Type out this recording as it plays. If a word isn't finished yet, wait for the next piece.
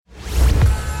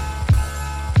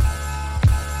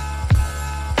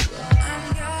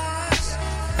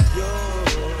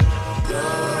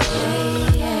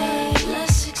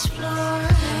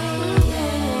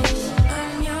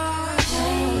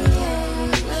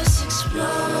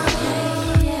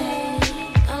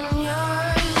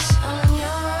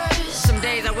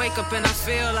just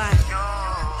feel like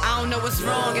I don't know what's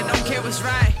wrong and don't care what's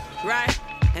right, right?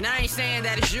 And I ain't saying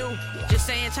that it's you, just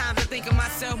saying time to think of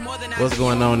myself more than I. What's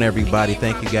going on, everybody?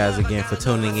 Thank you guys again for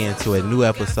tuning in to a new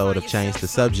episode of Change the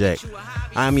Subject.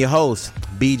 I'm your host,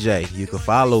 BJ. You can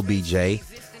follow BJ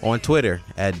on Twitter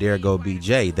at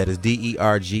DereGoBJ. That is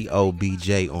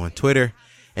DERGOBJ on Twitter.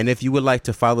 And if you would like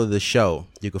to follow the show,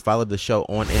 you can follow the show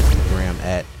on Instagram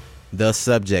at The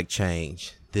Subject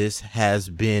Change. This has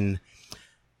been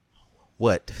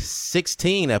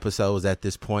 16 episodes at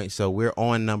this point, so we're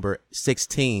on number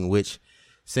 16, which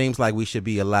seems like we should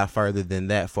be a lot further than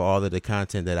that for all of the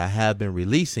content that I have been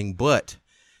releasing. But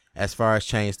as far as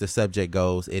Change the Subject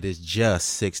goes, it is just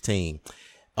 16.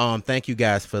 Thank you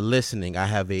guys for listening. I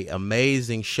have an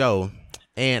amazing show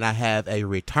and I have a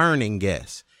returning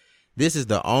guest. This is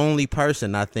the only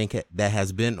person I think that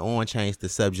has been on Change the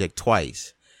Subject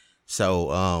twice. So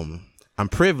I'm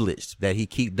privileged that he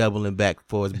keep doubling back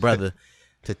for his brother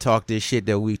to talk this shit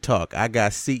that we talk. I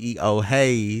got CEO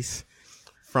Haize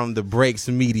from the Breaks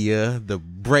Media, the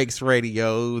Breaks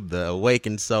Radio, the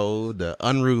Awakened Soul, the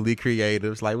Unruly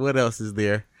Creatives. Like, what else is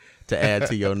there to add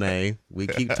to your name? We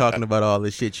keep talking about all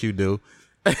the shit you do.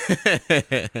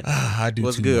 I do.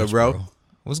 What's too good, much, bro?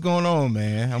 What's going on,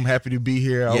 man? I'm happy to be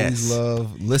here. I always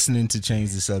love listening to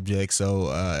Change the Subject. So,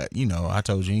 I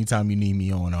told you, anytime you need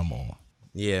me on, I'm on.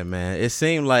 Yeah, man. It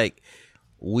seemed like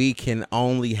we can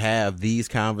only have these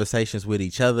conversations with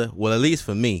each other. Well, at least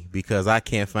for me, because I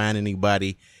can't find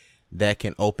anybody that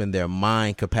can open their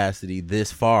mind capacity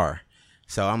this far.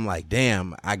 So I'm like,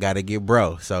 damn, I got to get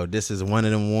bro. So this is one of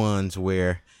them ones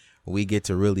where we get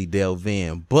to really delve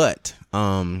in. But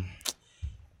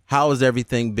how has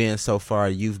everything been so far?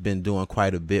 You've been doing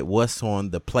quite a bit. What's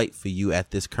on the plate for you at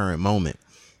this current moment?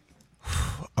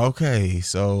 Okay,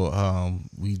 so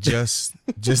we just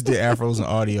did Afros and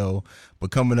Audio, but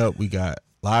coming up we got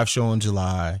live show in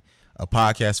July, a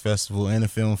podcast festival and a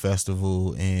film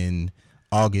festival in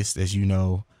August, as you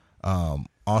know.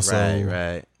 Also,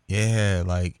 right. Yeah,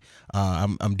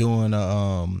 I'm doing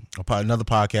another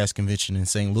podcast convention in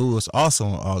St. Louis also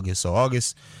in August. So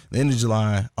August, the end of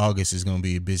July, August is gonna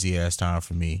be a busy ass time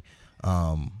for me.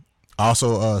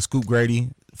 Also, Scoop Grady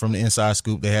from the Inside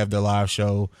Scoop, they have their live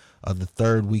show the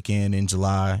third weekend in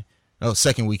July. No,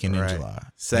 second weekend in July.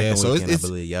 Second weekend, I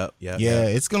believe. Yep. Yeah,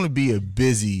 it's gonna be a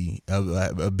busy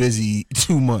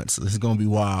 2 months. It's gonna be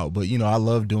wild, but I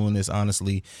love doing this,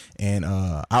 honestly, and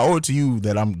I owe it to you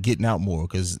that I'm getting out more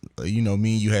because me and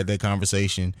you had that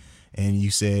conversation, and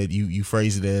you said you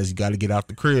phrased it as you got to get out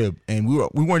the crib, and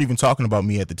we weren't even talking about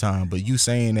me at the time, but you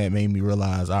saying that made me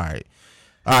realize, all right,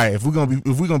 if we're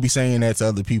gonna be saying that to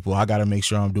other people, I got to make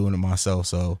sure I'm doing it myself.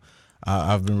 So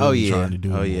I've been really trying to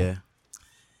do it. Oh yeah.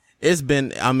 It's been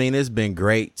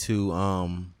great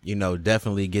to,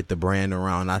 definitely get the brand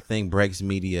around. I think Breaks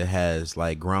Media has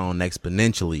grown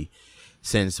exponentially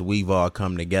since we've all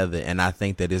come together. And I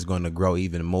think that it's going to grow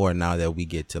even more now that we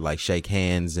get to shake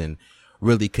hands and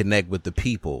really connect with the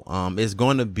people. It's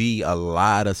going to be a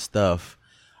lot of stuff.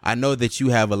 I know that you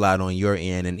have a lot on your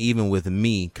end, and even with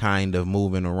me kind of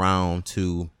moving around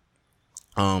to,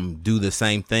 do the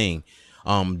same thing.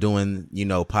 Doing,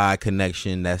 Pod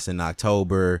Connection, that's in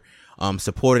October,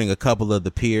 supporting a couple of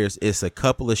the peers. It's a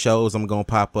couple of shows I'm going to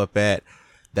pop up at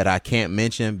that I can't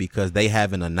mention because they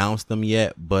haven't announced them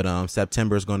yet. But,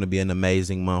 September is going to be an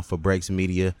amazing month for Breaks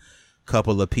Media.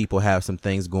 Couple of people have some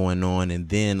things going on. And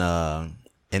then,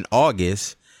 in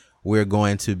August, we're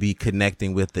going to be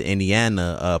connecting with the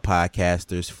Indiana,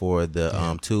 podcasters for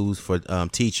the, tools for,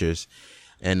 teachers.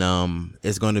 And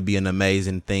it's going to be an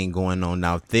amazing thing going on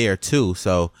out there, too.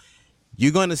 So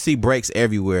you're going to see breaks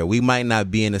everywhere. We might not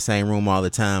be in the same room all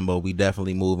the time, but we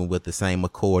definitely moving with the same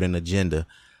accord and agenda.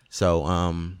 So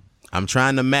I'm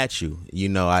trying to match you.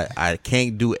 I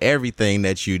can't do everything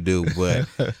that you do, but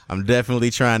I'm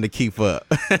definitely trying to keep up.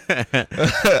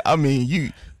 I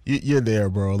mean, you're there,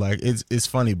 bro. It's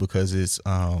funny because it's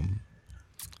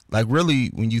really,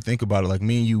 when you think about it,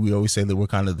 me and you, we always say that we're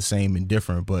kind of the same and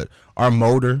different, but our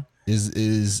motor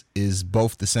is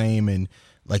both the same, and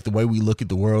the way we look at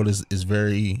the world is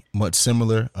very much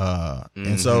similar.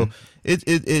 And so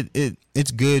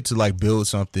it's good to build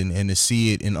something and to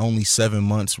see it in only 7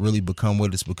 months really become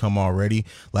what it's become already.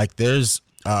 There's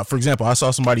for example, I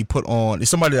saw somebody put on,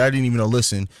 it's somebody that I didn't even know,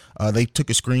 they took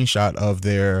a screenshot of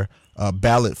their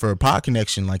ballot for a Pod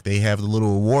Connection. They have the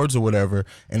little awards or whatever,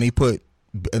 and they put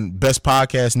Best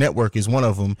Podcast Network is one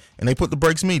of them, and they put the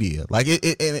Breaks Media.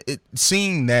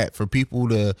 Seeing that for people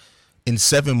to in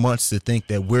 7 months to think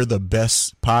that we're the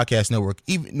best podcast network,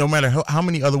 even no matter how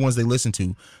many other ones they listen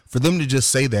to, for them to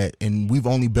just say that, and we've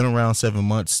only been around 7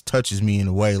 months, touches me in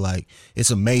a way like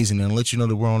it's amazing and lets you know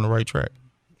that we're on the right track.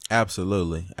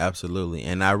 Absolutely. Absolutely.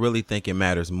 And I really think it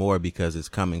matters more because it's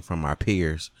coming from our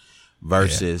peers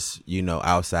versus, you know,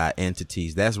 outside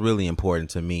entities. That's really important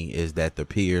to me, is that the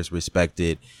peers respect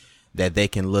it, that they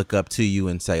can look up to you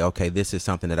and say, okay, this is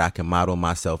something that I can model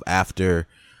myself after.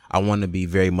 I want to be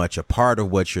very much a part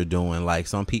of what you're doing. Like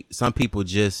some people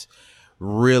just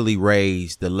really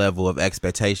raise the level of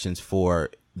expectations for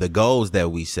the goals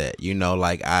that we set. You know,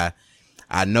 like I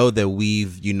know that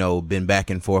we've, you know, been back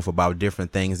and forth about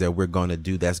different things that we're going to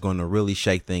do that's going to really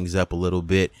shake things up a little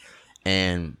bit.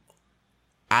 And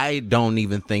I don't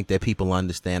even think that people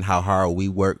understand how hard we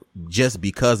work just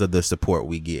because of the support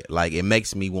we get. Like, it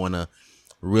makes me want to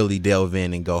really delve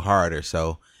in and go harder.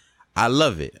 So I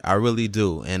love it. I really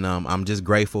do. And I'm just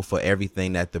grateful for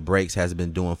everything that the Breaks has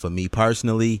been doing for me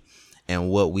personally and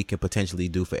what we can potentially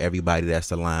do for everybody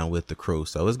that's aligned with the crew.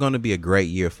 So it's going to be a great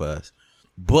year for us.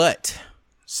 But,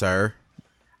 sir,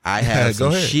 I have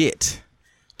some shit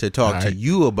to talk to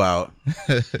you about.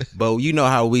 But you know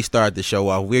how we start the show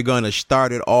off. We're going to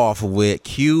start it off with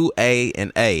Q&A.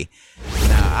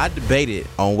 Now, I debated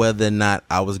on whether or not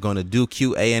I was going to do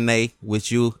Q&A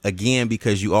with you again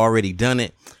because you already done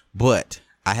it. But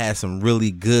I had some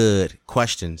really good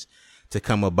questions to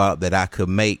come about that I could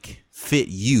make fit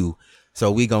you. So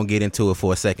we're going to get into it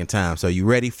for a second time. So you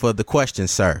ready for the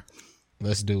questions, sir?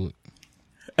 Let's do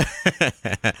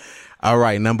it. All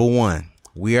right. Number one,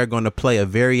 we are going to play a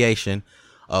variation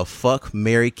of Fuck,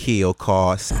 Marry, Kill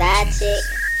called Side Chick,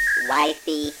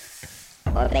 Wifey,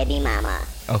 or Baby Mama.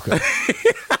 Okay.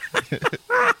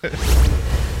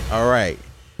 All right.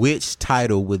 Which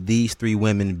title would these three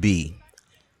women be?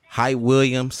 Hype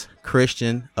Williams,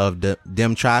 Christian of the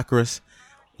Dem Chakras,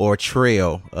 or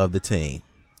Trail of the team?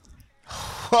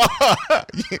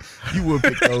 You would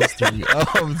pick those three.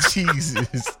 Oh,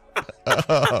 Jesus.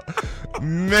 Oh,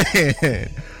 man.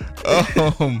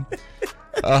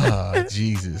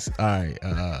 Jesus. All right.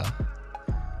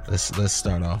 Let's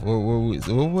start off. What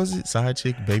was it? Side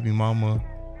Chick, Baby Mama,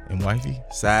 and Wifey?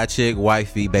 Side Chick,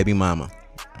 Wifey, Baby Mama.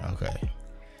 Okay.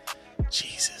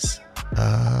 Jesus.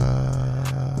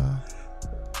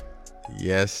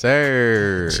 Yes,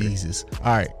 sir. Jesus.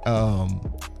 All right.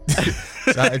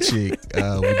 Side chick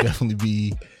would definitely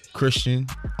be Christian,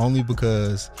 only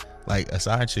because like a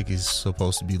side chick is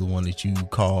supposed to be the one that you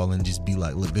call and just be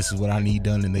like, look, this is what I need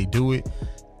done, and they do it.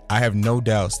 I have no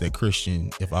doubts that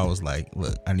Christian, if I was like,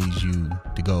 look, I need you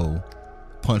to go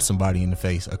punch somebody in the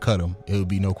face or cut them, it would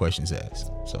be no questions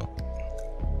asked. So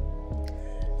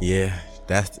yeah,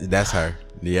 that's her.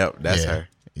 Yep, that's her.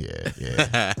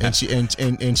 Yeah. And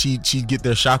she'd get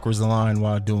their chakras aligned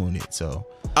while doing it. So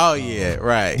oh yeah,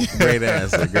 right. Great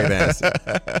answer.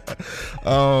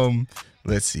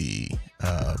 Let's see.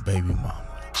 Baby Mama.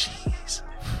 Jeez.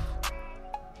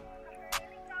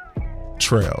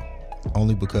 Trail.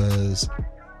 Only because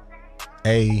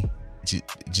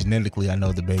genetically I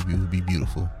know the baby would be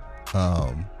beautiful.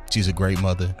 She's a great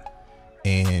mother,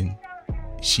 and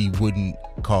she wouldn't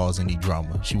cause any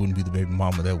drama. She wouldn't be the baby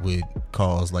mama that would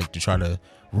cause like to try to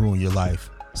ruin your life.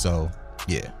 So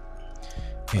yeah.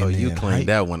 And you cleaned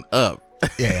that one up.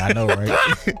 Yeah, I know, right?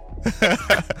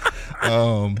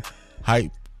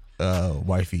 Hype,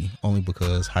 Wifey, only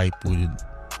because Hype would,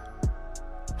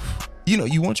 you know,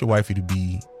 you want your wifey to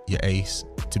be your ace,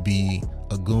 to be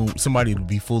a goon, somebody to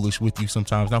be foolish with you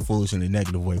sometimes, not foolish in a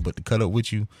negative way, but to cut up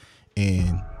with you.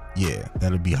 And yeah,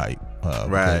 that'll be Hype.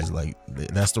 Right. Because like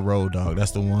that's the road dog.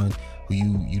 That's the one who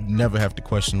you never have to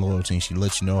question loyalty, and she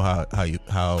lets you know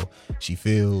how she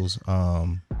feels.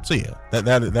 So yeah,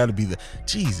 that'll be the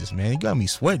Jesus, man. You got me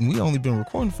sweating. We only been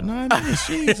recording for 9 minutes.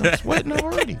 Jeez, I'm sweating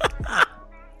already.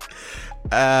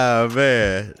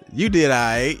 Man, you did all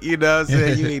right. You know what I'm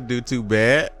saying? You didn't do too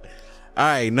bad. All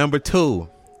right, number 2.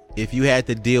 If you had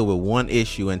to deal with one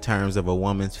issue in terms of a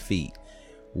woman's feet,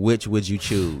 which would you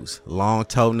choose? Long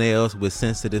toenails with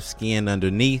sensitive skin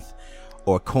underneath,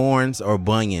 or corns or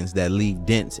bunions that leave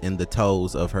dents in the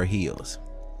toes of her heels?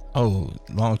 Oh,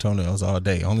 long toenails all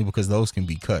day, only because those can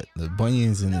be cut. The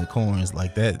bunions and the corns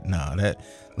like that, nah,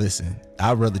 listen,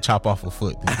 I'd rather chop off a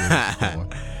foot than corn.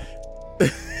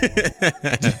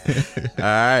 All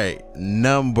right,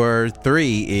 number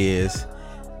 3 is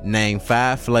name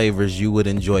 5 flavors you would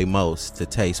enjoy most to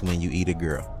taste when you eat a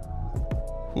girl.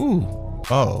 Ooh.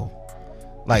 Oh,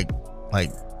 like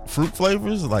fruit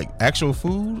flavors, like actual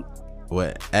food.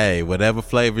 Whatever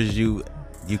flavors you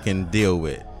can deal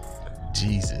with.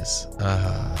 Jesus.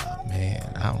 Man.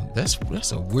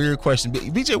 That's a weird question.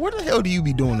 BJ, what the hell do you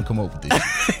be doing to come up with this?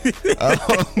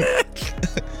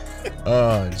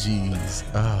 Oh, jeez.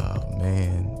 Oh,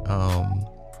 man.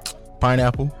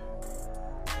 Pineapple.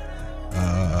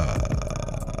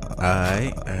 All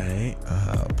right.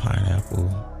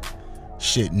 Pineapple.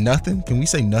 Shit, nothing? Can we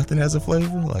say nothing has a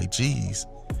flavor? Like, jeez.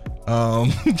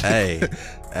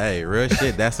 Hey, real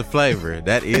shit. That's a flavor.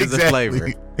 That is a flavor.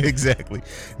 Exactly.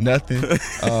 Nothing.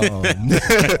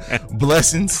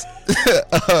 Blessings.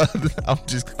 I'm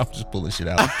just pulling shit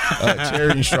out.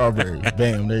 Cherry and strawberry.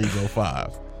 Bam. There you go.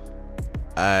 5.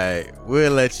 All right,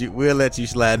 we'll let you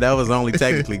slide. That was only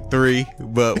technically 3,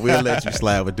 but we'll let you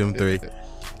slide with them 3.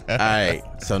 All right.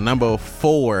 So number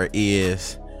 4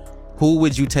 is, who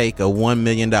would you take a $1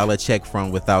 million check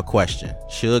from without question?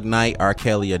 Suge Knight, R.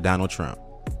 Kelly, or Donald Trump?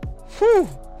 Whew.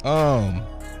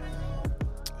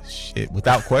 Shit.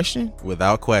 Without question?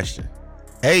 Without question.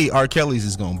 R. Kelly's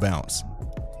is gonna bounce.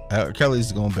 R. Kelly's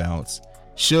is gonna bounce.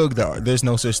 Suge, there's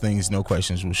no such thing as no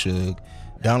questions with Suge.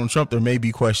 Donald Trump, there may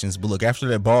be questions, but look, after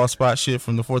that ball spot shit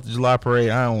from the 4th of July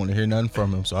parade, I don't want to hear nothing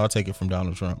from him, so I'll take it from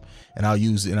Donald Trump, and I'll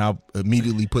use it, and I'll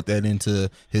immediately put that into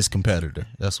his competitor.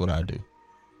 That's what I do.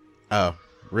 Oh,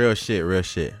 real shit.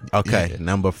 Okay, yeah.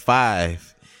 Number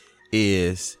 5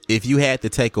 is, if you had to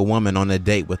take a woman on a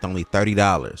date with only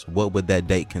 $30, what would that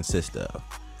date consist of?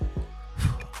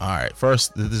 All right,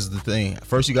 first, this is the thing.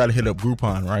 First, you got to hit up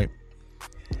Groupon, right?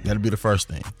 That'll be the first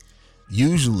thing.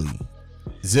 Usually,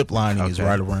 zip lining is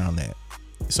right around that.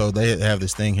 So they have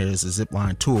this thing here. It's a zip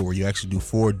line tour where you actually do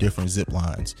 4 different zip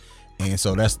lines, and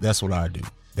so that's what I do.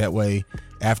 That way,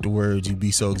 afterwards, you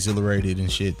be so exhilarated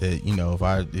and shit that, you know,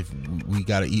 if we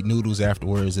gotta eat noodles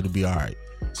afterwards, it'll be all right.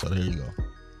 So there you go.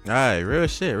 All right, real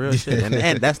shit.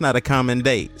 And that's not a common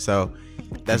date, so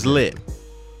that's lit.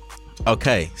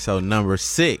 Okay, so number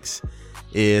 6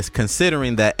 is,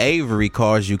 considering that Avery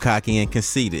calls you cocky and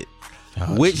conceited,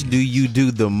 which do you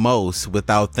do the most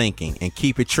without thinking, and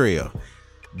keep it real?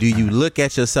 Do you look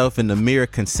at yourself in the mirror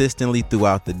consistently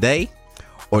throughout the day,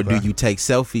 or do you take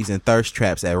selfies and thirst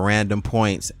traps at random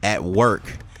points at work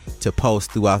to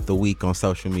post throughout the week on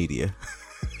social media?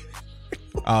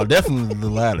 Oh, definitely the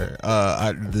latter.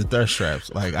 The thirst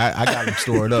traps. Like I got them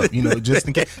stored up, you know, just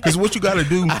in case. Because what you got to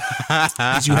do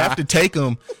is you have to take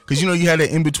them, because, you know, you had an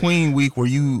in between week where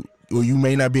you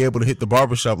may not be able to hit the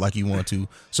barbershop like you want to.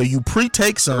 So you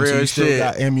pre-take some, real so you still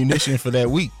got ammunition for that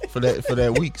week. For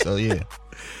that week. So yeah.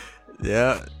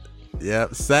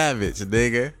 Yep. Savage,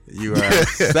 nigga. You are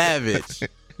savage.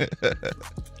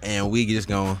 And we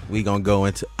gonna go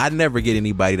into, I never get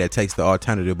anybody that takes the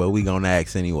alternative, but we gonna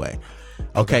ask anyway.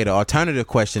 Okay, the alternative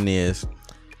question is,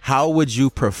 how would you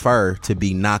prefer to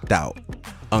be knocked out?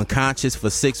 Unconscious for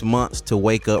 6 months to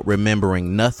wake up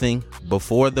remembering nothing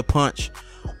before the punch,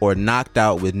 or knocked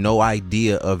out with no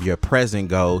idea of your present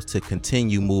goals to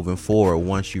continue moving forward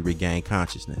once you regain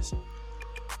consciousness?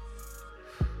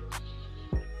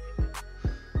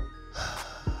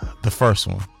 The first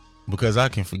one, because I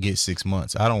can forget 6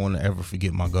 months. I don't want to ever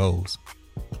forget my goals.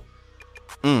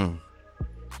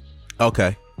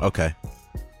 Okay.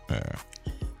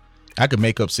 I could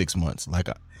make up 6 months. I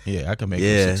could make up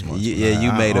 6 months.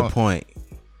 You made a point.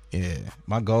 Yeah,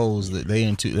 my goals,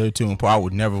 they're too important. I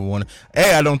would never want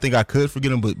to. I don't think I could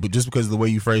forget them, but just because of the way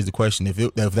you phrased the question, if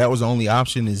that was the only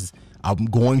option, is I'm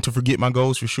going to forget my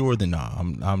goals for sure, then nah,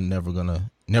 I'm never gonna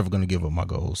give up my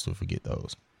goals to forget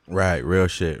those. Right, real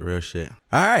shit. All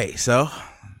right, so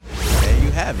there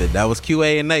you have it. That was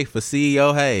Q&A for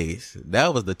CEO Haize.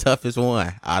 That was the toughest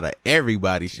one out of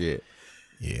everybody shit.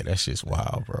 Yeah, that's just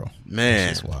wild, bro. Man,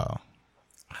 that's just wild.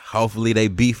 Hopefully they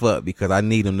beef up, because I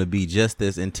need them to be just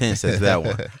as intense as that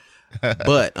one.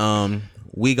 But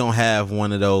we gonna have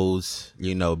one of those,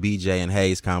 you know, BJ and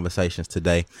Haize conversations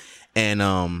today.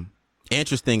 And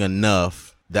interesting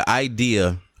enough, the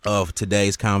idea of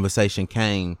today's conversation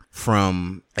came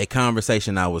from a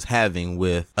conversation I was having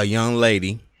with a young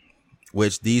lady,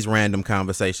 which these random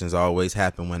conversations always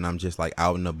happen when I'm just like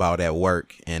out and about at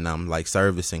work and I'm like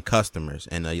servicing customers.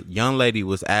 And a young lady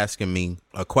was asking me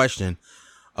a question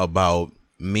about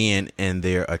men and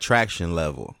their attraction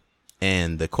level.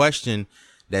 And the question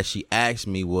that she asked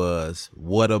me was,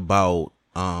 what about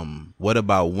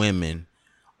women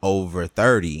over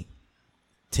 30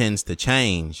 tends to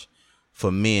change for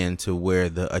men to where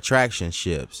the attraction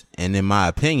shifts? And in my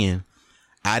opinion,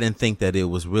 I didn't think that it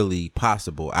was really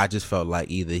possible. I just felt like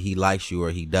either he likes you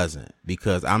or he doesn't,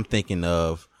 because I'm thinking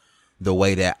of the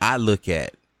way that I look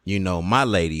at, you know, my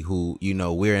lady, who, you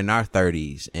know, we're in our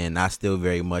 30s and I still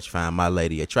very much find my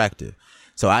lady attractive.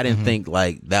 So I didn't think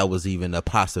like that was even a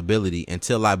possibility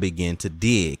until I began to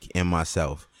dig in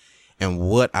myself. And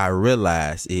what I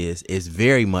realized is it's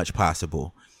very much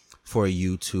possible for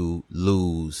you to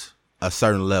lose a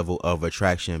certain level of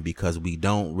attraction because we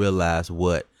don't realize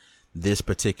what this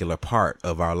particular part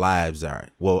of our lives are.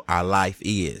 Well, our life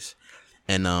is.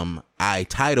 And I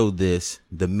titled this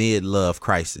The Mid-Love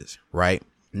Crisis, right?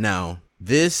 Now,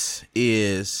 this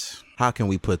is, how can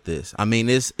we put this? I mean,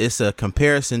 it's a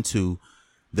comparison to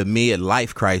the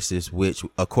midlife crisis, which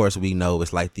of course we know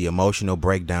is like the emotional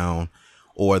breakdown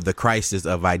or the crisis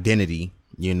of identity,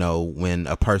 you know, when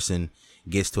a person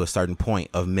gets to a certain point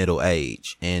of middle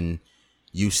age and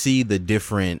you see the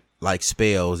different like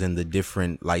spells and the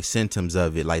different like symptoms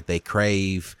of it. Like they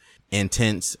crave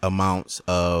intense amounts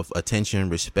of attention,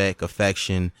 respect,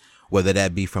 affection, whether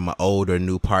that be from an old or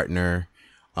new partner.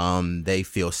 They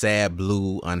feel sad,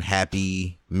 blue,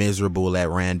 unhappy, miserable at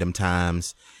random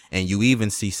times. And you even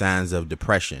see signs of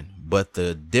depression. But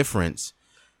the difference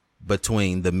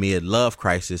between the mid-love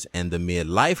crisis and the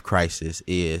midlife crisis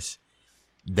is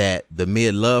that the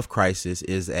mid-love crisis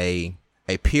is a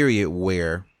period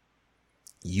where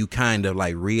you kind of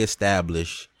like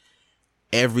reestablish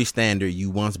every standard you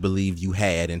once believed you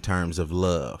had in terms of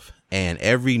love. And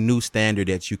every new standard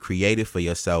that you created for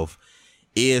yourself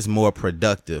is more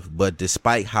productive. But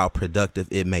despite how productive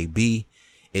it may be,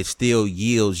 it still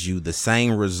yields you the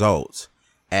same results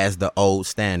as the old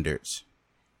standards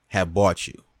have brought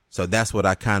you. So that's what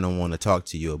I kind of want to talk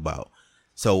to you about.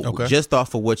 So just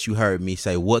off of what you heard me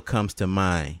say, what comes to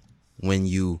mind when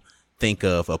you think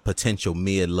of a potential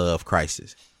mid-love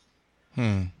crisis?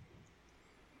 I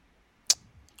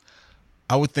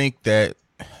would think that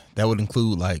would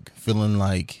include like feeling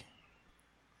like,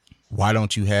 why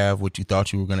don't you have what you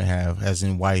thought you were going to have, as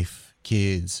in wife,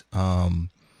 kids,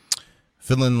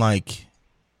 feeling like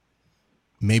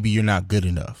maybe you're not good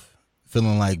enough,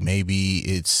 feeling like maybe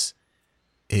it's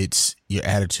your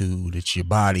attitude, it's your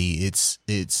body, it's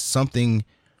something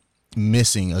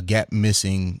missing, a gap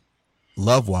missing,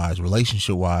 love wise,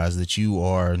 relationship wise, that you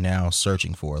are now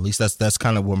searching for. At least that's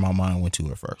kind of where my mind went to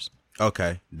at first.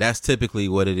 Okay, that's typically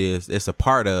what it is. It's a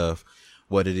part of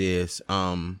what it is.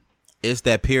 It's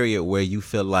that period where you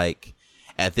feel like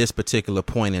at this particular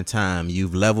point in time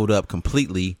you've leveled up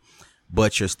completely,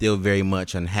 but you're still very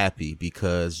much unhappy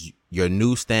because your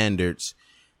new standards,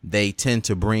 they tend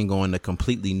to bring on a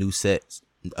completely new set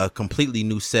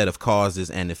of causes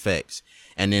and effects.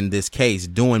 And in this case,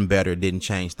 doing better didn't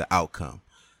change the outcome.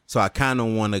 So I kind of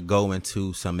want to go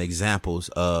into some examples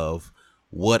of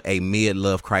what a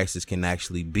mid-love crisis can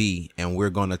actually be. And we're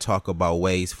going to talk about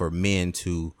ways for men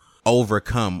to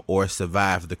overcome or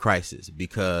survive the crisis,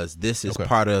 because this is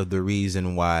part of the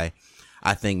reason why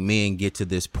I think men get to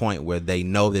this point where they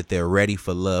know that they're ready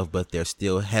for love, but they're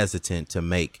still hesitant to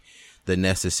make the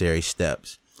necessary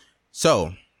steps.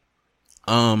 So,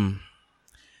 the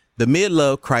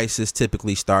mid-love crisis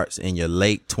typically starts in your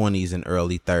late 20s and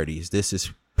early 30s. This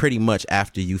is pretty much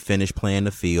after you finish playing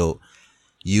the field,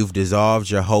 you've dissolved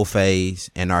your whole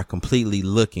phase and are completely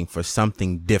looking for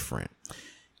something different.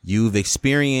 You've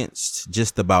experienced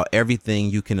just about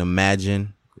everything you can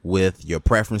imagine with your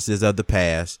preferences of the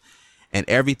past, and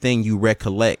everything you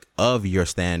recollect of your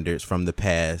standards from the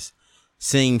past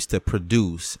seems to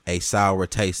produce a sour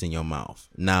taste in your mouth.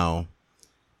 Now,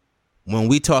 when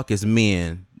we talk as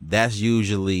men, that's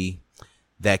usually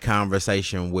that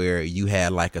conversation where you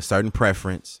had like a certain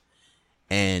preference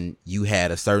and you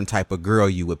had a certain type of girl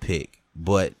you would pick.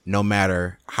 But no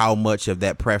matter how much of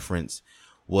that preference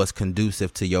was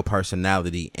conducive to your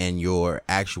personality and your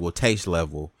actual taste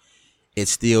level, it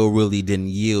still really didn't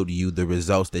yield you the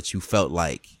results that you felt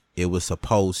like it was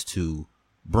supposed to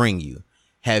bring you.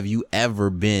 Have you ever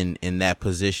been in that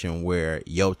position where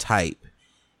your type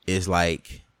is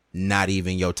like not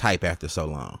even your type after so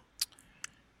long?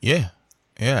 Yeah,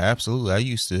 absolutely. I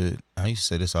used to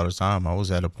say this all the time. I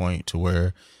was at a point to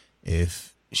where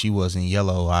if she wasn't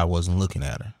yellow, I wasn't looking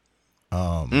at her.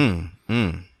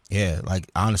 Yeah, like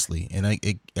honestly, and I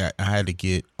had to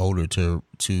get older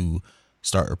to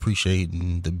start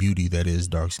appreciating the beauty that is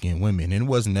dark-skinned women. And it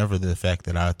was never the fact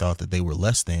that I thought that they were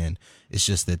less than. It's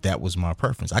just that was my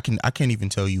preference. I can't even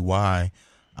tell you why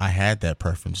I had that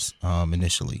preference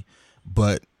initially,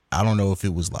 but I don't know if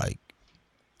it was like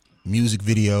music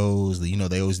videos. You know,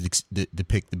 they always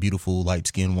depict the beautiful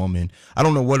light-skinned woman. I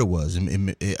don't know what it was.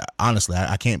 Honestly,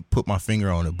 I can't put my finger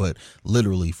on it, but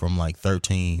literally from like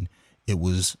 13, it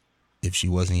was, if she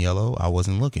wasn't yellow, I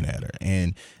wasn't looking at her.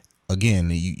 And again,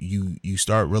 you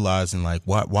start realizing like,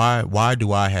 why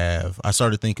do I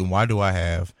started thinking, why do I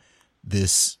have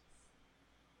this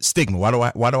stigma. Why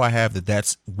do I have that?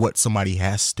 That's what somebody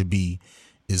has to be,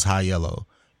 is high yellow.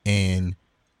 And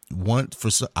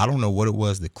I don't know what it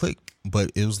was that clicked,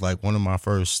 but it was like one of my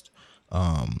first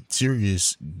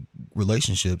serious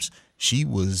relationships. She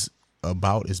was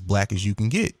about as black as you can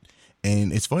get.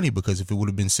 And it's funny because if it would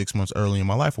have been 6 months early in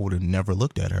my life, I would have never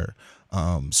looked at her.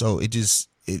 So it's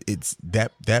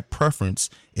that preference.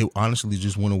 It honestly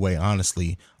just went away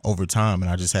over time.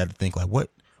 And I just had to think like, what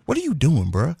are you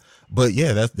doing, bruh? But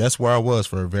yeah, that's where I was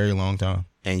for a very long time.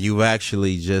 And you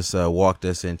actually just walked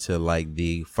us into like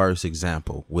the first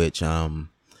example, which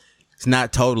it's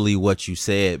not totally what you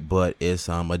said, but it's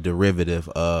a derivative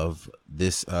of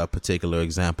this particular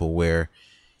example where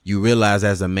you realize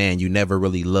as a man, you never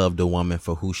really loved a woman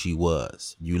for who she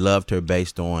was. You loved her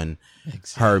based on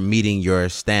her meeting your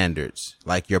standards.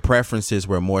 Like your preferences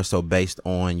were more so based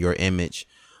on your image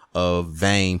of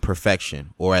vain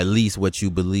perfection, or at least what you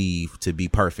believe to be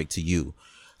perfect to you.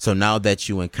 So now that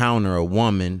you encounter a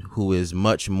woman who is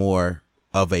much more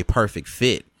of a perfect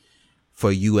fit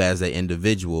for you as an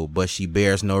individual, but she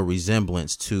bears no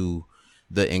resemblance to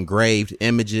the engraved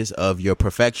images of your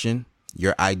perfection,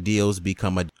 your ideals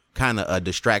become a kind of a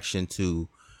distraction to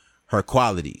her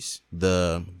qualities,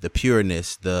 the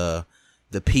pureness, the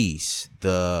peace,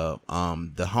 the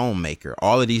homemaker,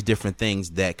 all of these different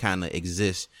things that kind of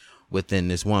exist within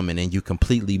this woman, and you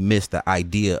completely miss the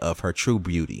idea of her true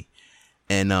beauty.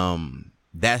 And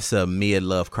that's a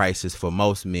mid-love crisis for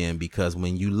most men, because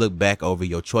when you look back over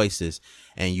your choices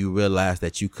and you realize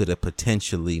that you could have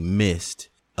potentially missed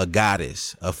a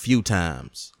goddess a few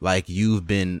times, like you've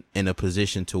been in a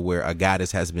position to where a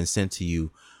goddess has been sent to you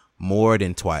more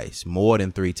than twice, more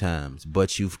than 3 times,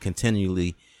 but you've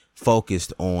continually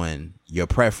focused on your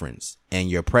preference, and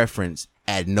your preference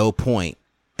at no point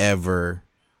ever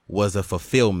was a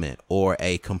fulfillment or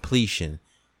a completion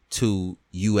to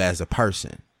you as a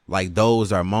person. Like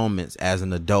those are moments as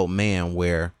an adult man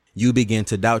where you begin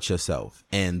to doubt yourself.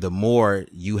 And the more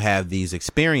you have these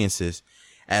experiences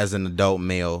as an adult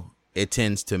male, it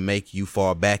tends to make you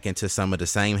fall back into some of the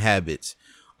same habits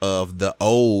of the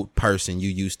old person you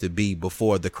used to be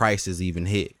before the crisis even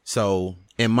hit. So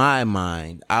in my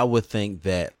mind, I would think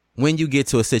that when you get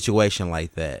to a situation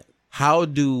like that, I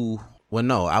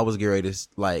was getting ready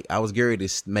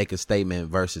to make a statement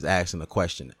versus asking a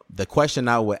question. The question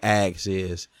I would ask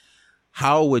is,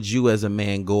 how would you as a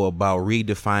man go about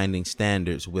redefining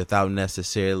standards without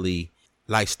necessarily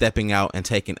like stepping out and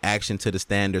taking action to the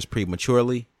standards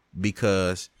prematurely?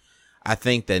 Because I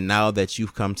think that now that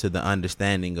you've come to the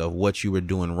understanding of what you were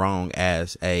doing wrong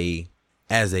as a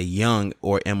young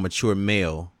or immature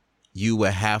male, you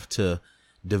would have to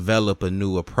develop a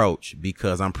new approach,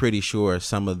 because I'm pretty sure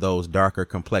some of those darker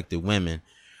complected women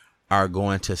are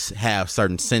going to have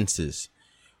certain senses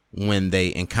when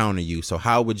they encounter you. So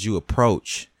how would you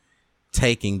approach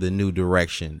taking the new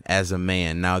direction as a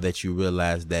man now that you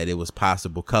realize that it was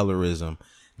possible colorism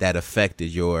that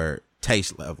affected your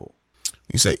taste level?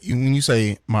 When you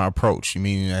say my approach, you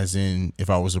mean as in if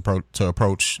I was to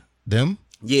approach them?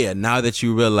 Yeah, now that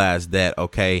you realize that,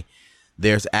 okay,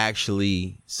 there's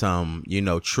actually some,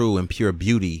 true and pure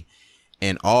beauty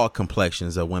in all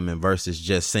complexions of women versus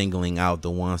just singling out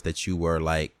the ones that you were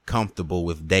like comfortable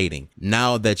with dating.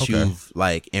 Now that you've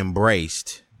like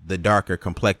embraced the darker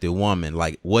complected woman,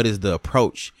 like what is the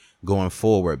approach going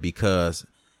forward? Because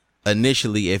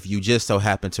initially, if you just so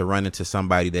happen to run into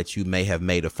somebody that you may have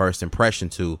made a first impression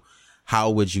to,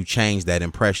 how would you change that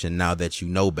impression now that you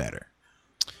know better?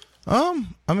 I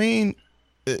think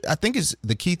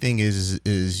the key thing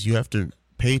is you have to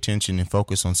pay attention and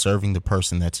focus on serving the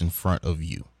person that's in front of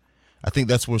you. I think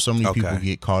that's where so many people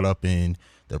get caught up in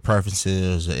their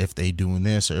preferences, or if they doing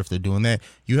this or if they're doing that.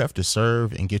 You have to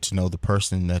serve and get to know the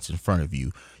person that's in front of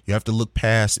you. You have to look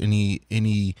past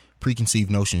any preconceived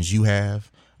notions you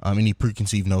have, any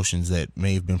preconceived notions that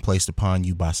may have been placed upon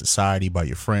you by society, by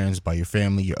your friends, by your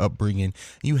family, your upbringing.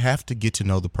 You have to get to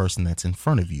know the person that's in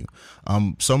front of you.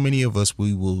 So many of us,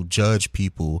 we will judge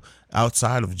people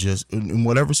outside of just in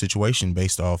whatever situation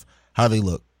based off how they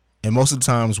look. And most of the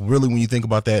times, really, when you think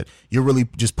about that, you're really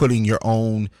just putting your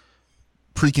own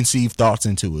preconceived thoughts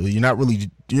into it.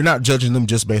 You're not judging them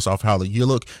just based off how you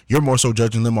look. You're more so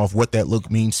judging them off what that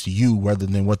look means to you rather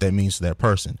than what that means to that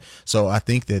person. So I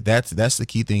think that's the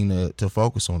key thing to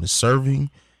focus on, is serving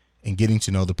and getting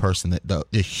to know the person, that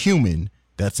the human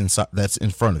that's in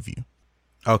front of you.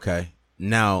 Okay.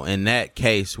 Now, in that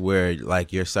case where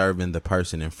like you're serving the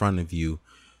person in front of you,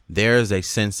 there's a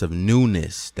sense of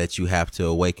newness that you have to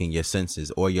awaken your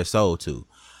senses or your soul to.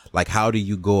 Like, how do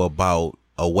you go about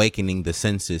awakening the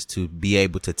senses to be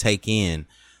able to take in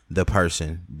the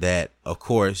person that, of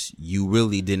course, you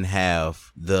really didn't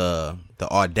have the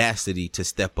audacity to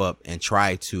step up and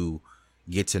try to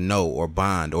get to know or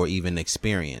bond or even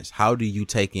experience? How do you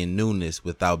take in newness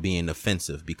without being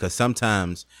offensive? Because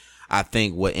sometimes I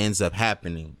think what ends up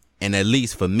happening, and at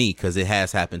least for me, because it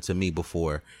has happened to me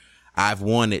before, I've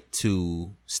wanted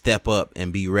to step up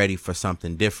and be ready for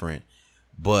something different,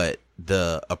 but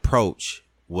the approach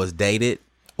was dated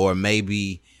or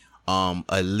maybe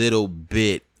a little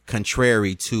bit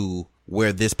contrary to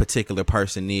where this particular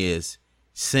person is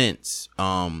since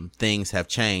things have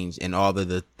changed and all of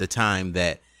the time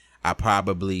that I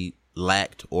probably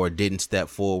lacked or didn't step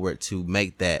forward to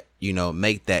make that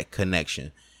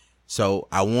connection. So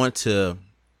I want to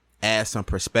add some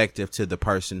perspective to the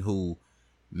person who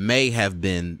may have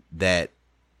been that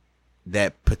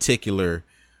particular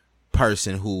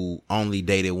person who only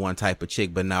dated one type of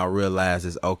chick, but now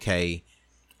realizes, okay,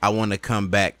 I want to come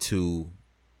back to,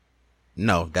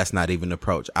 no, that's not even the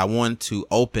approach. I want to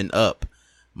open up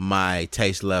my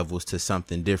taste levels to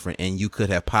something different. And you could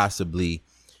have possibly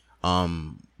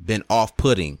been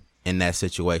off-putting in that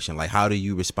situation. Like, how do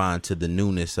you respond to the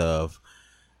newness of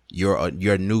your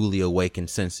newly awakened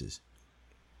senses?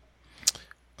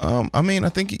 I mean, I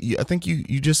think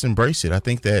you just embrace it. I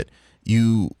think that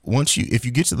if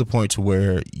you get to the point to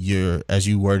where as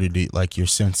you worded it, like your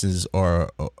senses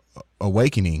are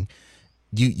awakening,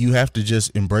 you have to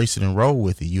just embrace it and roll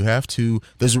with it. You have to.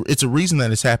 It's a reason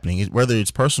that it's happening. Whether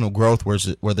it's personal growth,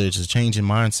 whether it's a change in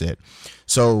mindset.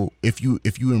 So if you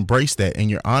embrace that and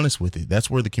you're honest with it, that's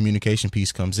where the communication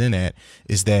piece comes in.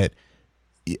 Is that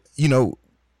you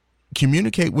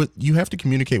have to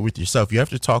communicate with yourself. You have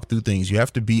to talk through things. You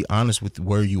have to be honest with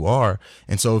where you are.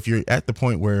 And so if you're at the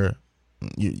point where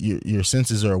your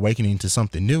senses are awakening to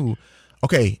something new,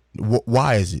 okay,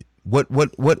 why is it?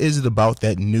 What is it about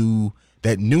that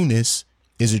newness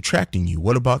is attracting you?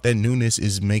 What about that newness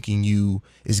is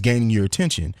gaining your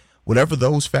attention? Whatever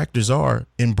those factors are,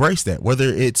 embrace that.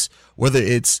 Whether it's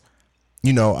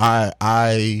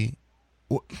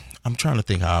I'm trying to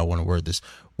think how I want to word this.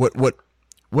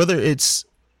 Whether it's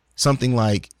something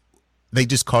like they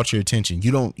just caught your attention,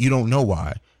 you don't know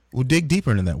why. Well, dig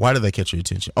deeper into that. Why did they catch your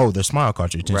attention? Oh, their smile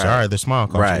caught your attention. Right. All right, their smile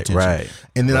caught your attention. Right.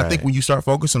 And then I think when you start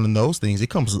focusing on those things,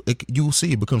 you'll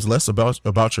see it becomes less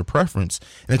about your preference,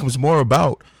 and it becomes more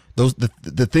about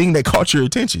the thing that caught your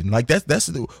attention. Like that's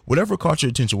whatever caught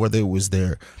your attention, whether it was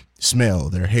their smell,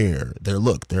 their hair, their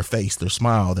look, their face, their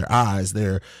smile, their eyes,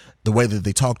 the way that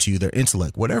they talk to you, their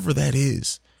intellect, whatever that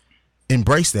is.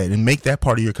 Embrace that and make that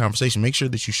part of your conversation. Make sure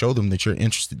that you show them that you're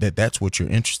interested, that's what you're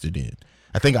interested in.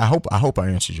 I hope I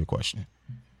answered your question.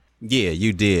 Yeah,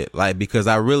 you did. Like, because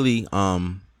I really,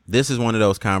 this is one of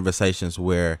those conversations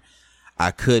where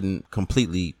I couldn't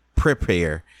completely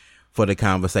prepare for the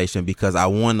conversation because I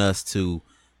want us to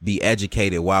be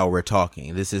educated while we're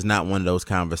talking. This is not one of those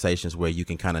conversations where you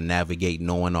can kind of navigate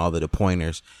knowing all of the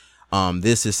pointers.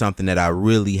 This is something that I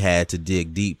really had to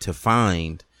dig deep to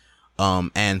find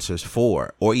answers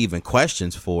for, or even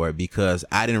questions for, because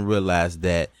I didn't realize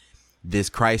that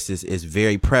this crisis is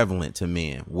very prevalent to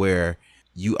men, where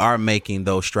you are making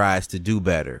those strides to do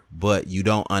better, but you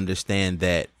don't understand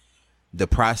that the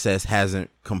process hasn't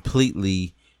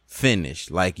completely finished.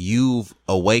 Like, you've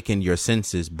awakened your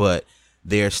senses, but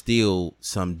there's still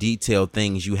some detailed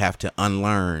things you have to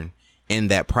unlearn in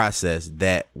that process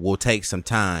that will take some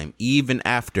time, even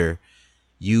after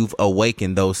you've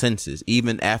awakened those senses,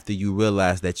 even after you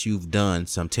realize that you've done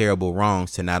some terrible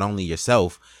wrongs to not only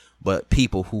yourself, but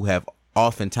people who have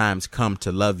oftentimes come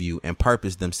to love you and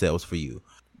purpose themselves for you.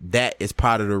 That is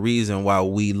part of the reason why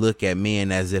we look at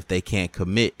men as if they can't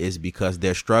commit, is because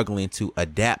they're struggling to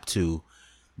adapt to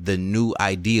the new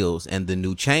ideals and the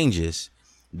new changes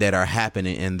that are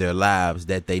happening in their lives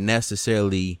that they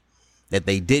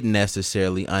didn't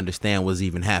necessarily understand was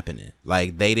even happening.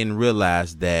 Like, they didn't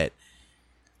realize that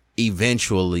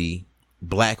eventually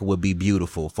black would be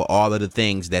beautiful for all of the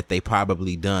things that they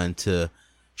probably done to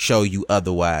show you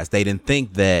otherwise. They didn't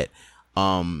think that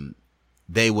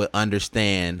they would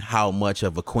understand how much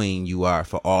of a queen you are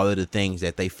for all of the things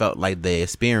that they felt like they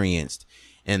experienced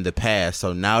in the past.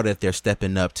 So now that they're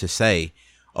stepping up to say,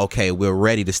 okay, we're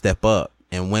ready to step up,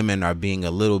 and women are being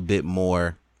a little bit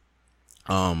more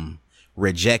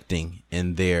rejecting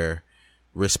in their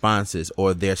responses,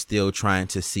 or they're still trying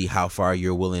to see how far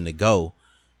you're willing to go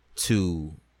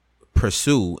to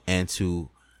pursue and to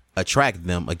attract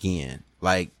them again.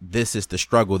 Like, this is the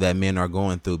struggle that men are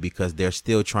going through, because they're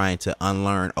still trying to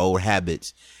unlearn old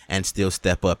habits and still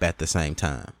step up at the same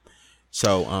time.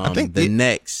 So I think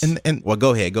well,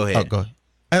 go ahead. Oh, go ahead.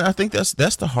 And I think that's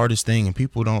the hardest thing, and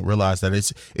people don't realize that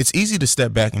it's easy to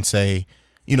step back and say,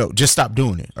 just stop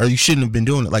doing it, or you shouldn't have been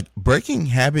doing it. Like, breaking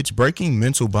habits, breaking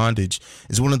mental bondage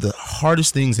is one of the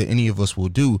hardest things that any of us will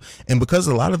do. And because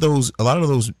a lot of those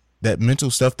that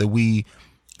mental stuff that we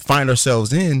find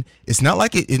ourselves in, it's not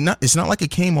like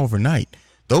it came overnight.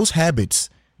 Those habits,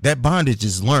 that bondage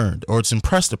is learned, or it's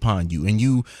impressed upon you, and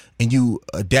you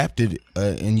adapt it,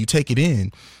 and you take it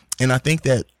in. And I think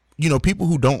that, people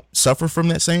who don't suffer from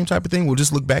that same type of thing will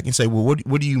just look back and say, well,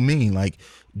 what do you mean? Like,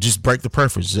 just break the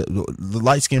preference, the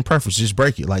light skin preference, just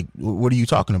break it. Like, what are you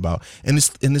talking about? And it's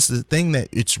the thing that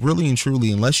it's really and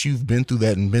truly, unless you've been through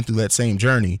that and been through that same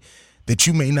journey, that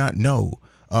you may not know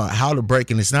how to break.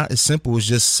 And it's not as simple as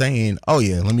just saying, oh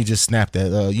yeah, let me just snap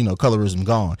that, colorism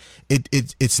gone.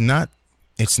 It's not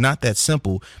that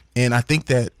simple. And I think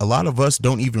that a lot of us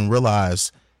don't even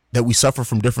realize that we suffer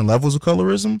from different levels of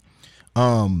colorism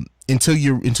until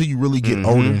you really get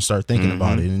older and start thinking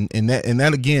about it. And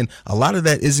that again, a lot of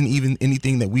that isn't even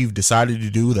anything that we've decided to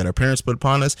do, that our parents put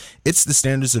upon us. It's the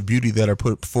standards of beauty that are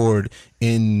put forward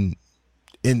in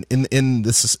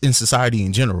society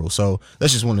in general. So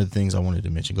that's just one of the things I wanted to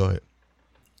mention. Go ahead.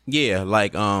 Yeah,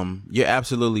 like you're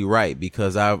absolutely right,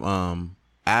 because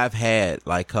I've had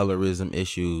like colorism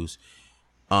issues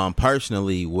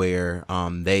personally, where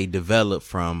they developed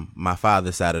from my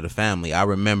father's side of the family. I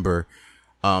remember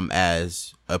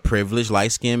as a privileged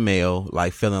light-skinned male,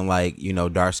 like feeling like,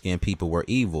 dark-skinned people were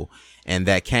evil. And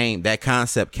that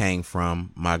concept came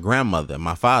from my grandmother,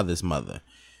 my father's mother.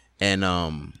 And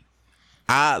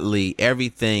oddly,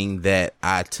 everything that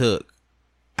I took,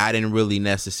 I didn't really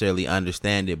necessarily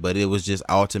understand it, but it was just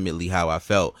ultimately how I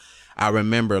felt. I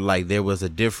remember like there was a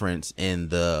difference in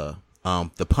the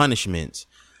punishments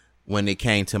when it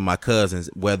came to my cousins,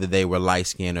 whether they were light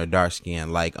skinned or dark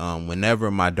skinned. Like whenever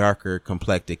my darker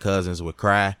complected cousins would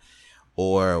cry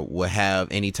or would have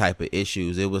any type of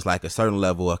issues, it was like a certain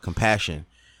level of compassion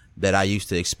that I used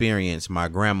to experience my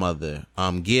grandmother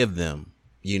give them,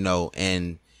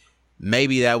 and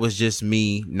maybe that was just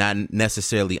me not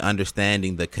necessarily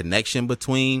understanding the connection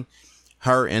between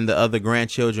her and the other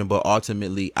grandchildren, but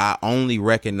ultimately I only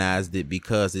recognized it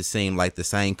because it seemed like the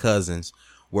same cousins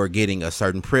were getting a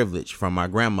certain privilege from my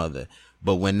grandmother.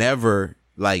 But whenever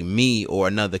like me or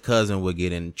another cousin would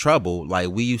get in trouble, like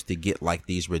we used to get like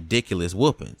these ridiculous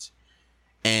whoopings.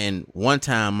 And one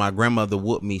time my grandmother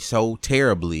whooped me so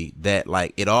terribly that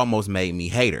like it almost made me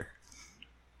hate her.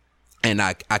 And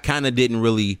I kind of didn't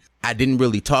really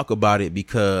talk about it,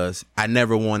 because I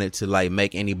never wanted to like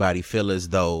make anybody feel as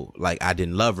though like I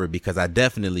didn't love her, because I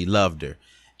definitely loved her.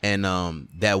 And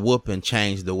that whooping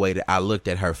changed the way that I looked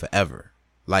at her forever.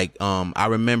 Like I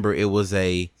remember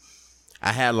I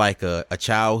had like a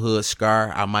childhood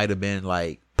scar. I might have been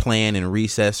like playing in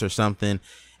recess or something,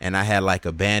 and I had like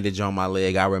a bandage on my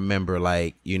leg. I remember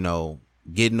like,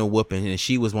 getting a whooping, and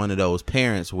she was one of those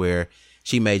parents where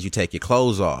she made you take your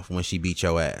clothes off when she beat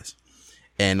your ass.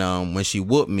 And when she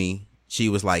whooped me, she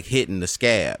was like hitting the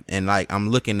scab, and like I'm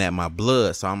looking at my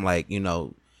blood, so I'm like,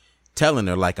 telling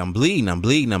her like I'm bleeding,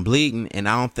 and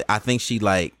I think she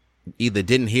like either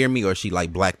didn't hear me or she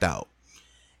like blacked out.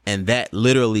 And that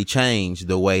literally changed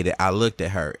the way that I looked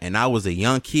at her. And I was a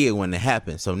young kid when it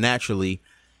happened, so naturally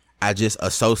I just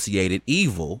associated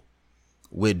evil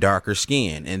with darker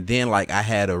skin. And then like I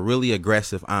had a really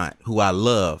aggressive aunt who I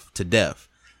love to death,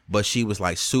 but she was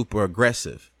like super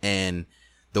aggressive, and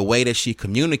the way that she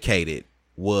communicated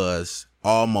was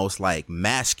almost like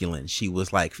masculine. She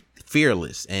was like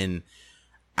fearless. And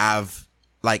I've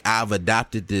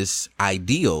adopted this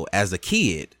ideal as a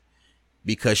kid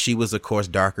because she was, of course,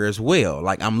 darker as well.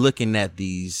 Like I'm looking at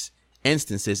these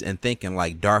instances and thinking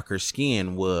like darker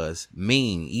skin was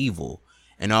mean, evil,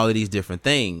 and all of these different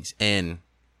things. And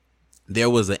there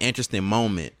was an interesting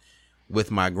moment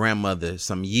with my grandmother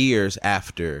some years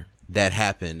after that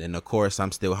happened. And of course,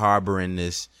 I'm still harboring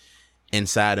this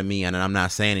inside of me, and I'm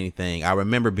not saying anything. I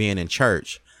remember being in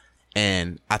church,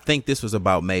 and I think this was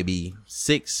about maybe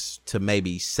 6 to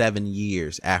maybe 7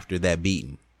 years after that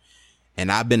beating. And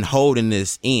I've been holding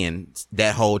this in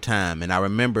that whole time. And I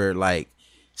remember like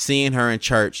seeing her in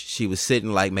church. She was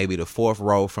sitting like maybe the 4th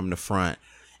row from the front,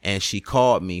 and she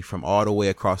called me from all the way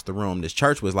across the room. This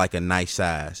church was like a nice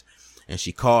size. And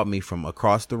she called me from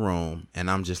across the room, and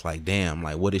I'm just like, damn,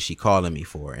 like, what is she calling me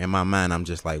for? In my mind, I'm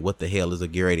just like, what the hell is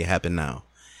getting ready to happen now?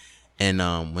 And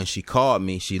when she called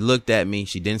me, she looked at me.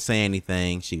 She didn't say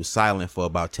anything. She was silent for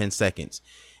about 10 seconds.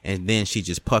 And then she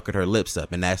just puckered her lips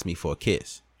up and asked me for a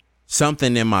kiss.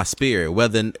 Something in my spirit,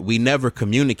 whether we never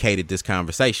communicated this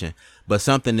conversation, but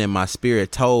something in my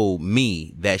spirit told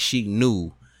me that she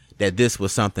knew that this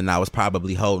was something I was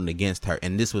probably holding against her,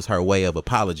 and this was her way of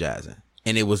apologizing.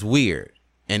 And it was weird,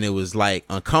 and it was like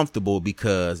uncomfortable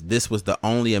because this was the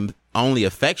only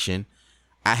affection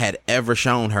I had ever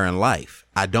shown her in life.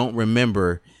 I don't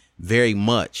remember very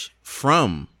much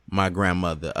from my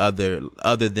grandmother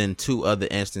other than 2 other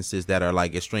instances that are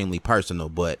like extremely personal,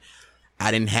 but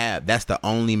that's the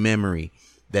only memory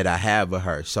that I have of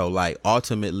her. So like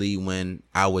ultimately when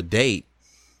I would date,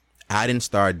 I didn't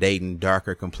start dating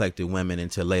darker complected women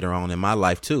until later on in my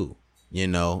life too,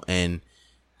 and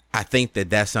I think that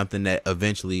that's something that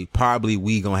eventually probably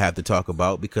we gonna have to talk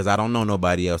about, because I don't know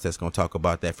nobody else that's gonna talk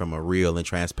about that from a real and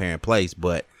transparent place.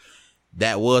 But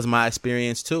that was my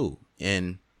experience too,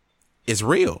 and it's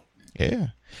real. Yeah,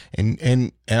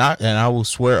 and I will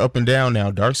swear up and down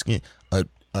now, dark skin,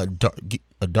 a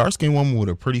dark skinned woman with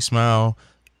a pretty smile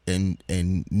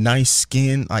and nice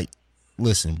skin, like,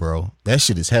 listen, bro, that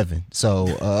shit is heaven. So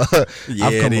Yeah,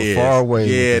 I've come a far way.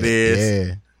 Yeah, it is.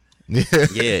 Yeah.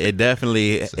 Yeah, it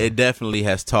definitely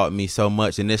has taught me so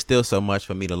much, and there's still so much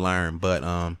for me to learn. But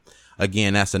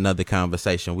again, that's another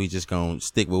conversation. We just gonna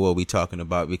stick with what we talking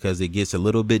about because it gets a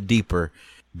little bit deeper.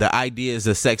 The ideas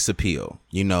of sex appeal,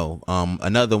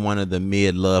 another one of the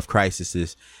mid-love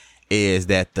crises is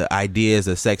that the ideas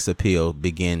of sex appeal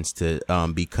begins to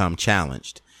become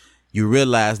challenged. You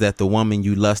realize that the woman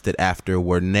you lusted after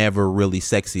were never really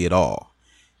sexy at all.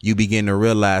 You begin to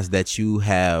realize that you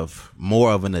have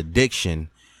more of an addiction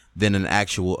than an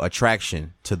actual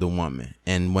attraction to the woman.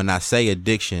 And when I say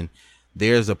addiction,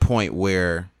 there's a point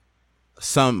where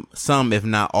some, if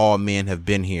not all men have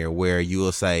been here, where you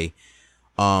will say,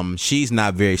 she's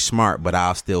not very smart, but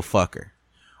I'll still fuck her.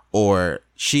 Or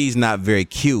she's not very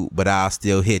cute, but I'll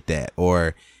still hit that.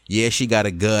 Or yeah, she got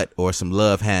a gut or some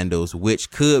love handles,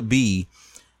 which could be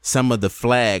some of the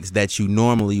flags that you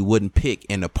normally wouldn't pick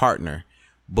in a partner,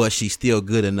 but she's still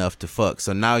good enough to fuck.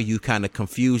 So now you kind of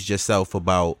confused yourself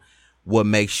about what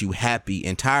makes you happy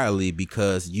entirely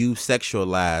because you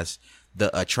sexualize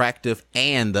the attractive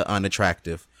and the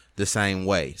unattractive the same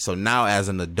way. So now as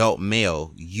an adult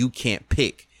male, you can't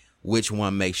pick which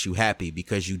one makes you happy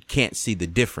because you can't see the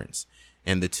difference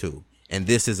in the two. And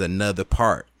this is another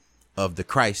part of the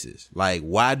crisis. Like,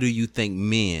 why do you think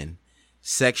men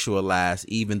sexualize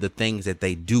even the things that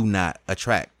they do not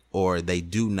attract or they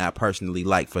do not personally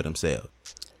like for themselves?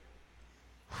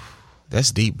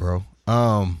 That's deep, bro.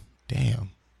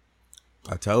 Damn.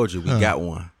 I told you we got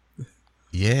one.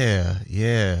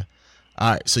 Yeah.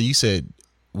 All right. So you said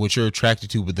what you're attracted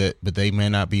to, but they may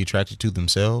not be attracted to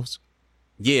themselves.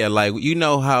 Yeah, like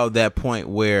how that point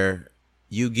where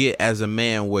you get as a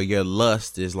man where your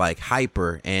lust is like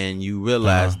hyper, and you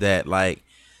realize that like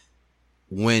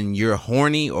when you're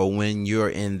horny or when you're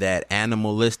in that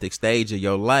animalistic stage of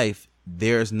your life,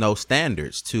 there's no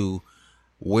standards to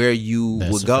where you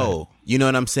would go. Fact. You know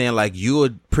what I'm saying? Like you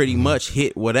would pretty much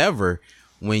hit whatever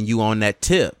when you on that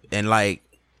tip, and like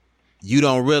you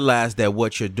don't realize that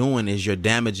what you're doing is you're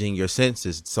damaging your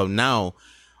senses. So now,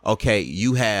 okay,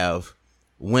 you have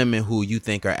women who you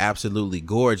think are absolutely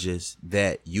gorgeous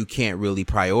that you can't really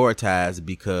prioritize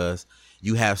because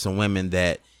you have some women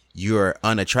that you're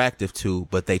unattractive to,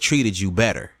 but they treated you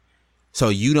better. So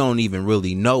you don't even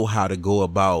really know how to go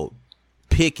about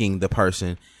picking the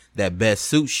person that best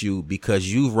suits you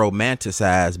because you've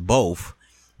romanticized both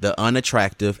the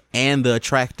unattractive and the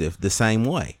attractive the same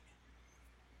way.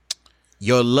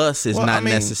 Your lust is not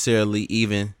necessarily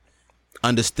even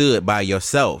understood by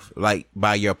yourself, like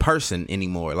by your person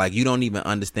anymore. Like you don't even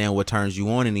understand what turns you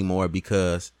on anymore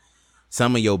because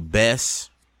some of your best,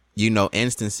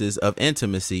 instances of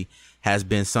intimacy has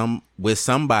been with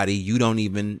somebody you don't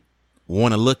even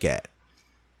want to look at.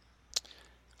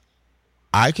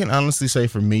 I can honestly say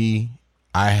for me,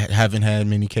 I haven't had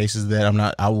many cases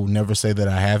that I will never say that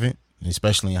I haven't,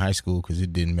 especially in high school, because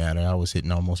it didn't matter. I was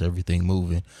hitting almost everything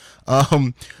moving.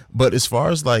 But as far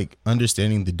as like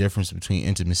understanding the difference between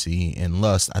intimacy and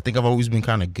lust, I think I've always been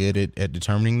kind of good at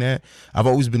determining that. I've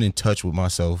always been in touch with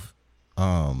myself,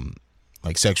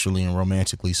 like sexually and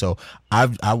romantically. So I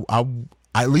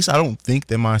at least I don't think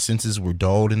that my senses were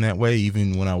dulled in that way,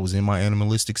 even when I was in my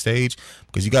animalistic stage,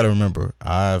 because you got to remember,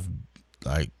 I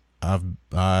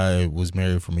was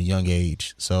married from a young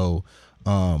age. So,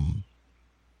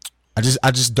 I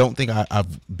just don't think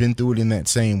I've been through it in that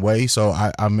same way. So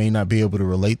I may not be able to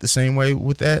relate the same way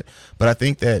with that. But I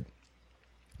think that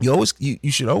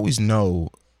you should always know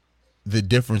the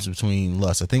difference between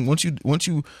lust. I think once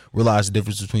you realize the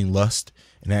difference between lust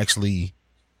and actually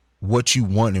what you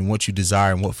want and what you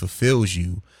desire and what fulfills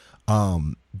you,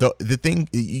 The thing,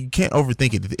 you can't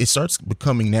overthink it. It starts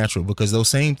becoming natural because those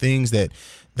same things that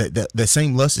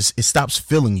same lust, it stops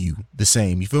feeling you the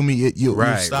same. You feel me?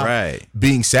 You'll stop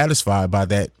being satisfied by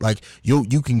that. Like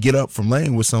you can get up from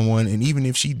laying with someone, and even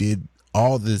if she did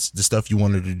all the stuff you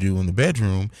wanted to do in the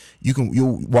bedroom,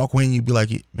 you'll walk away and you'll be like,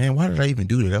 man, why did I even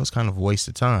do that? That was kind of a waste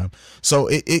of time. So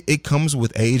it comes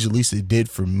with age. At least it did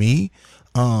for me.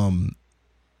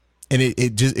 And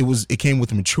it came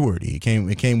with maturity. It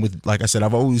came with, like I said,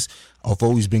 I've always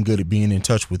been good at being in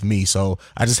touch with me. So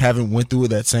I just haven't went through it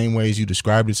that same way as you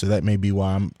described it. So that may be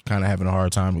why I'm kind of having a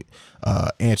hard time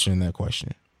answering that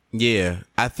question. Yeah,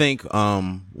 I think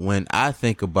when I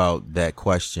think about that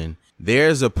question,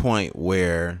 there's a point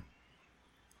where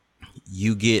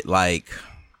you get an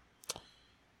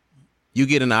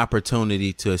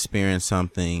opportunity to experience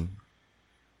something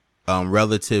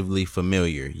relatively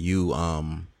familiar. You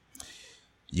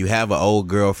have an old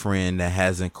girlfriend that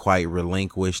hasn't quite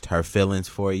relinquished her feelings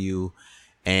for you,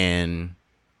 and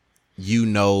you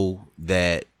know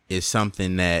that it's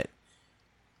something that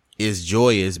is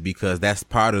joyous because that's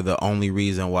part of the only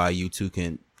reason why you two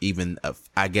can even,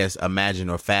 I guess, imagine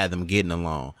or fathom getting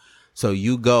along. So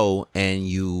you go and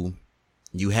you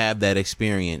have that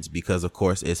experience because, of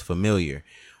course, it's familiar.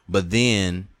 But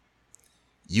then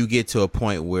you get to a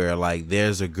point where, like,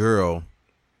 there's a girl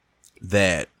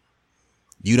that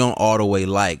you don't all the way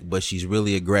like, but she's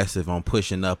really aggressive on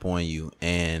pushing up on you,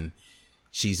 and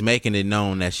she's making it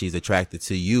known that she's attracted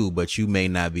to you, but you may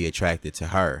not be attracted to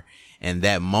her. And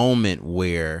that moment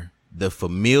where the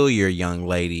familiar young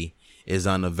lady is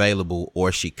unavailable,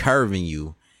 or she curving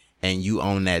you, and you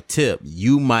on that tip,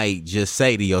 you might just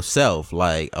say to yourself,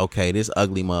 like, okay, this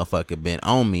ugly motherfucker been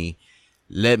on me.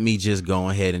 Let me just go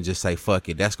ahead and just say, fuck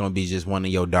it. That's going to be just one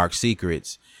of your dark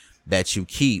secrets that you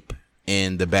keep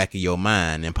in the back of your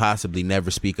mind and possibly never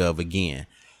speak of again.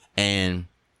 And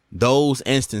those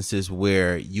instances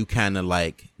where you kind of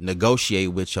like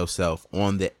negotiate with yourself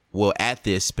at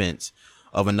the expense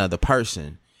of another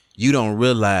person, you don't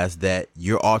realize that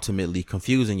you're ultimately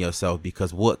confusing yourself,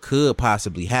 because what could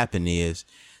possibly happen is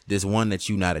this one that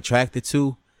you're not attracted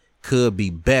to could be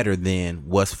better than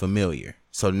what's familiar.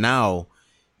 So now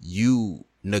you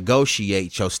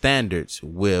negotiate your standards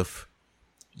with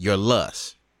your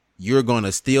lust. You're going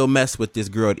to still mess with this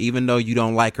girl, even though you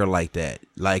don't like her like that.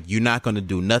 Like, you're not going to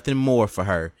do nothing more for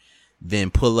her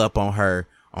than pull up on her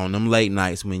on them late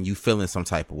nights when you feeling some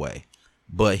type of way.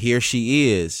 But here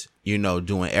she is,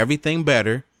 doing everything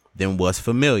better than what's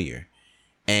familiar.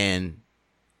 And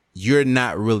you're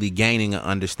not really gaining an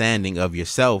understanding of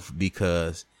yourself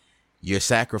because you're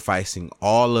sacrificing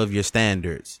all of your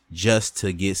standards just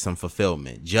to get some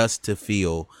fulfillment, just to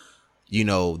feel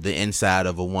the inside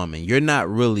of a woman. You're not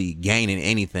really gaining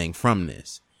anything from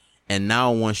this. And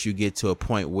now once you get to a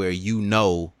point where you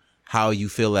know how you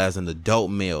feel as an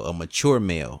adult male, a mature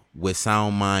male with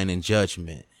sound mind and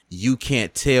judgment, you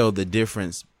can't tell the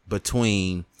difference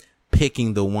between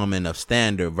picking the woman of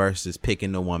standard versus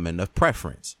picking the woman of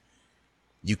preference.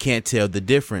 You can't tell the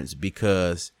difference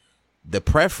because the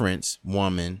preference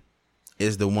woman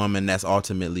is the woman that's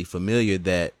ultimately familiar,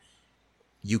 that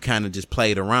you kind of just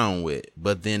played around with.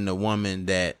 But then the woman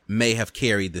that may have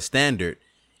carried the standard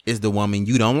is the woman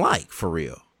you don't like for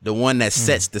real. The one that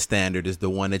sets the standard is the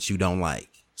one that you don't like.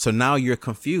 So now you're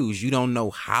confused. You don't know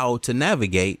how to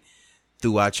navigate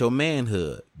throughout your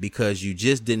manhood because you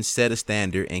just didn't set a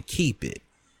standard and keep it.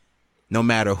 No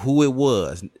matter who it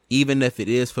was, even if it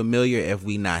is familiar, if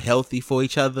we not healthy for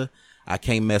each other, I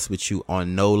can't mess with you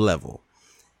on no level.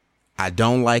 I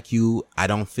don't like you. I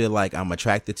don't feel like I'm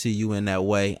attracted to you in that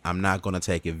way. I'm not going to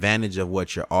take advantage of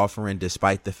what you're offering,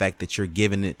 despite the fact that you're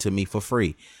giving it to me for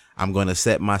free. I'm going to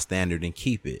set my standard and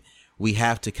keep it. We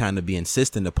have to kind of be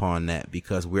insistent upon that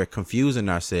because we're confusing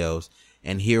ourselves.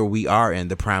 And here we are in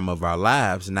the prime of our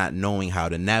lives, not knowing how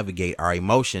to navigate our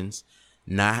emotions,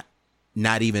 not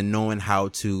even knowing how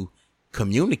to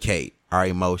communicate our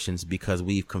emotions because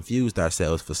we've confused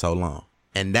ourselves for so long.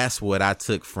 And that's what I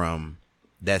took from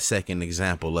that second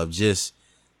example of just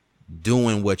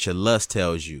doing what your lust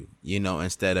tells you,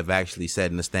 instead of actually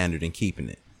setting the standard and keeping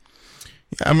it.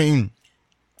 I mean,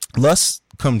 lust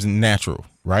comes natural,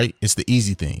 right? It's the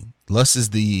easy thing. Lust is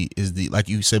the like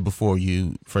you said before,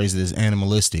 you phrased it as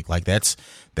animalistic. Like that's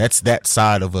that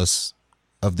side of us,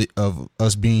 of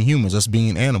us being humans, us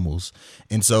being animals.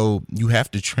 And so you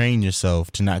have to train yourself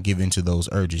to not give into those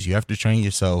urges. You have to train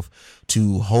yourself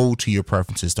to hold to your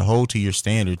preferences, to hold to your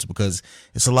standards, because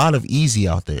it's a lot of easy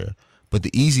out there, but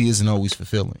the easy isn't always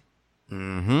fulfilling.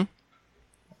 Mm-hmm.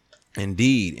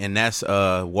 Indeed. And that's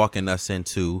walking us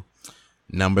into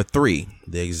Number 3,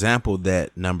 the example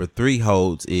that number 3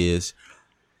 holds is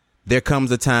there comes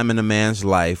a time in a man's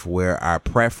life where our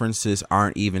preferences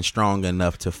aren't even strong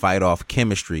enough to fight off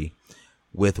chemistry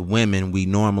with women we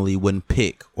normally wouldn't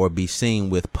pick or be seen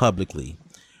with publicly,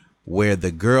 where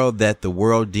the girl that the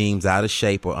world deems out of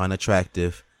shape or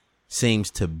unattractive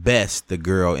seems to best the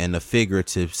girl in a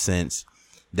figurative sense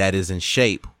that is in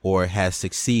shape or has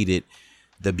succeeded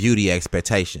the beauty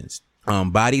expectations.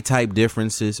 Body type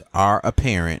differences are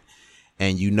apparent,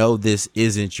 and you know this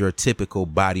isn't your typical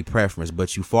body preference,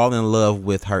 but you fall in love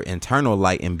with her internal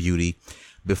light and beauty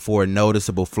before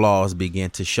noticeable flaws begin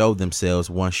to show themselves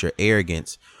once your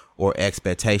arrogance or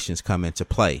expectations come into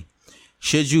play.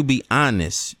 Should you be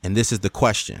honest? And this is the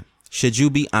question. Should you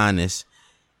be honest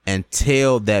and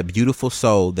tell that beautiful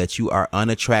soul that you are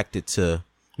unattracted to?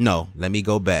 No, let me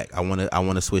go back. I want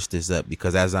to switch this up,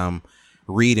 because as I'm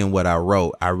reading what I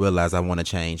wrote, I realize I want to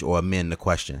change or amend the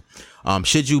question.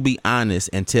 Should you be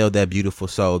honest and tell that beautiful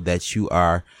soul that you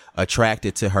are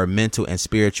attracted to her mental and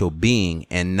spiritual being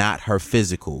and not her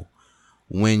physical,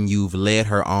 when you've led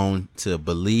her on to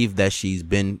believe that she's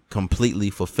been completely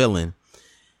fulfilling?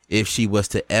 If she was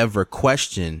to ever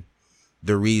question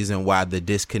the reason why the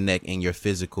disconnect in your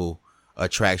physical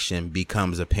attraction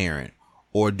becomes apparent,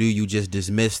 or do you just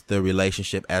dismiss the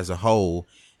relationship as a whole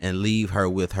and leave her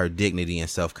with her dignity and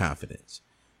self-confidence?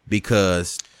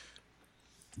 Because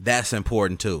that's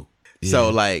important too. Yeah. So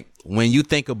like when you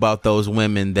think about those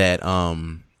women that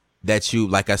you,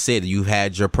 like I said, you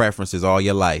had your preferences all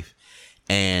your life,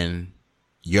 and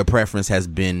your preference has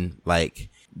been like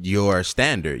your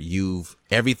standard. You've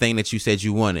everything that you said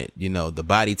you wanted, you know, the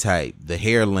body type, the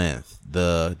hair length,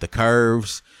 the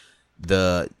curves,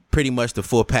 the pretty much the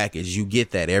full package. You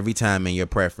get that every time in your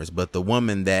preference. But the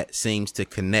woman that seems to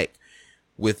connect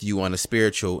with you on a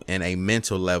spiritual and a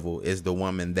mental level is the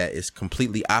woman that is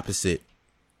completely opposite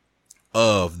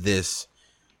of this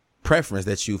preference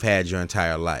that you've had your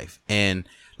entire life. And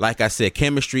like I said,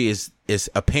 chemistry is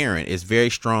apparent. It's very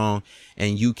strong,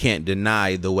 and you can't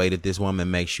deny the way that this woman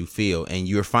makes you feel. And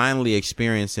you're finally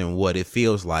experiencing what it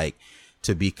feels like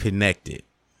to be connected.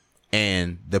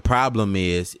 And the problem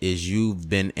is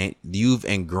you've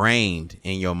ingrained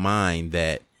in your mind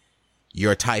that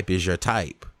your type is your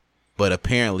type, but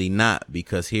apparently not,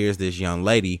 because here's this young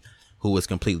lady who is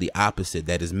completely opposite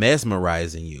that is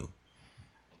mesmerizing you.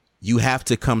 You have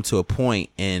to come to a point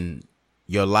in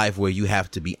your life where you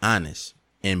have to be honest,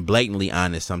 and blatantly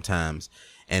honest sometimes.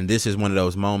 And this is one of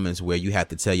those moments where you have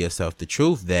to tell yourself the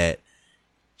truth, that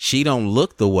she don't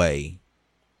look the way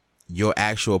your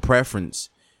actual preference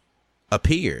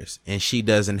appears, and she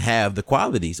doesn't have the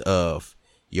qualities of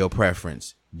your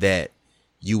preference that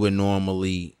you would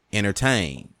normally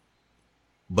entertain.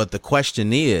 But the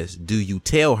question is, do you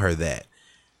tell her that?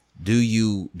 Do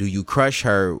you crush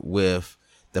her with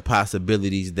the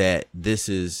possibilities that this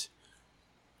is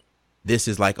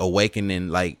like awakening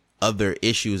like other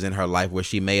issues in her life where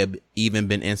she may have even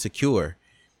been insecure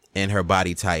in her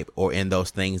body type or in those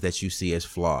things that you see as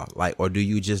flaw? Like, or do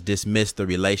you just dismiss the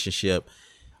relationship,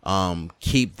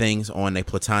 keep things on a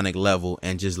platonic level,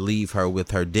 and just leave her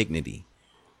with her dignity?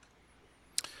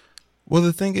 Well,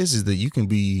 the thing is that you can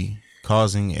be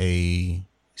causing a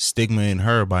stigma in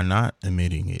her by not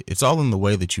admitting it. It's all in the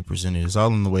way that you present it. It's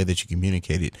all in the way that you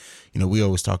communicate it. You know, we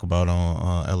always talk about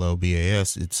on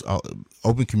LLBAS, it's all,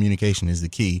 open communication is the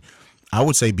key. I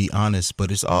would say be honest,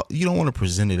 but it's all, you don't want to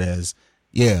present it as,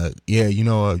 yeah, you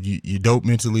know, you're dope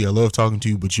mentally, I love talking to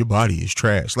you, but your body is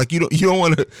trash. Like, you don't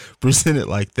want to present it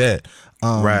like that.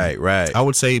 Right. I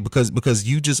would say because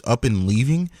you just up and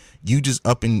leaving, you just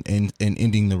up and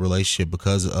ending the relationship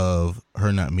because of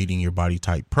her not meeting your body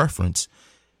type preference.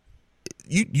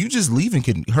 You just leaving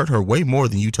can hurt her way more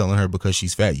than you telling her because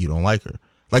she's fat you don't like her.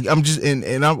 Like, I'm just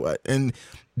and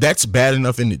that's bad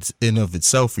enough in of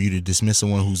itself for you to dismiss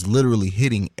someone who's literally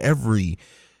hitting every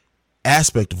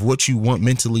aspect of what you want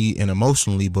mentally and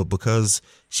emotionally, but because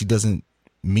she doesn't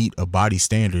meet a body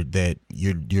standard, that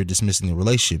you're dismissing the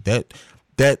relationship.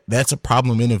 That's a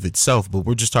problem in of itself. But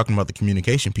we're just talking about the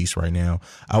communication piece right now.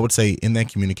 I would say in that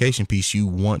communication piece, you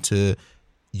want to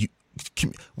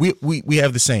we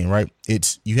have the saying, right?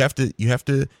 It's you have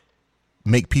to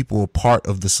make people a part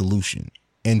of the solution,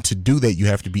 and to do that you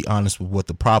have to be honest with what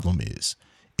the problem is.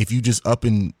 If you just up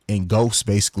and ghost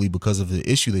basically because of the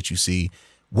issue that you see,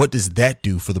 what does that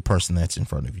do for the person that's in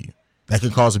front of you? That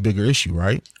could cause a bigger issue,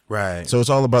 right? Right. So it's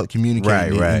all about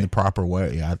communicating in the proper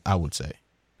way, I would say.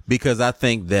 Because I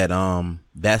think that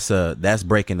that's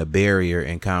breaking a barrier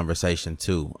in conversation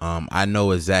too. I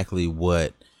know exactly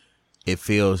what it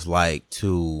feels like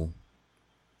to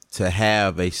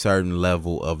have a certain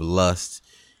level of lust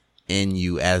in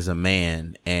you as a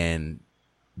man, and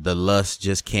the lust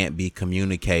just can't be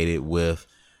communicated with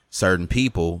certain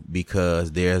people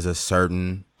because there's a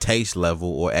certain taste level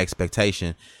or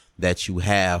expectation that you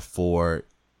have for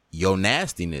your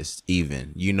nastiness.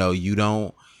 Even, you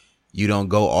don't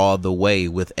go all the way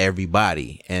with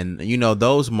everybody. And,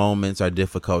 those moments are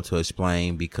difficult to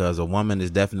explain because a woman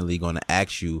is definitely going to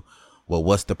ask you, well,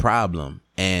 what's the problem?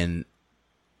 And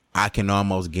I can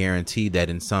almost guarantee that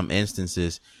in some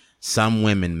instances, some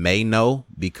women may know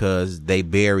because they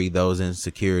bury those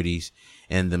insecurities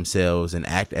in themselves and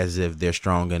act as if they're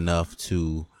strong enough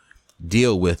to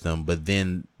deal with them. But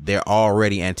then they're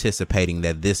already anticipating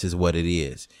that this is what it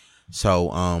is.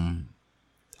 So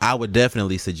I would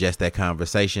definitely suggest that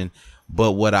conversation.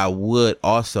 But what I would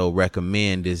also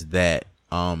recommend is that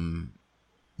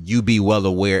you be well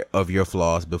aware of your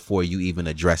flaws before you even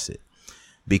address it,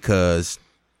 because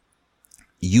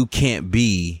you can't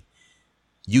be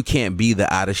the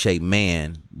out of shape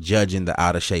man judging the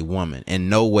out of shape woman in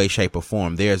no way, shape, or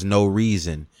form. There's no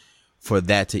reason for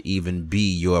that to even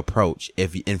be your approach.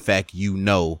 If in fact,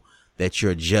 that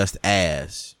you're just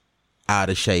as out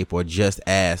of shape or just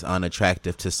as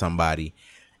unattractive to somebody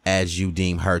as you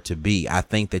deem her to be. I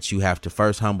think that you have to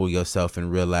first humble yourself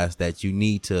and realize that you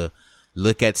need to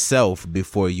look at self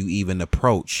before you even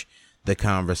approach the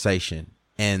conversation.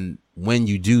 And when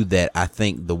you do that, I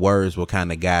think the words will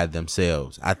kind of guide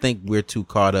themselves. I think we're too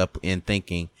caught up in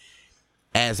thinking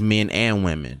as men and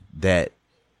women that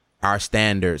our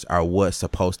standards are what's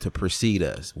supposed to precede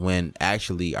us, when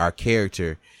actually our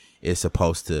character is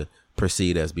supposed to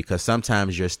precede us, because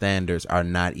sometimes your standards are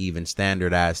not even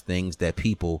standardized things that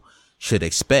people should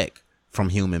expect from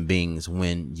human beings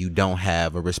when you don't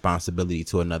have a responsibility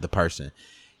to another person.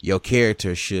 Your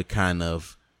character should kind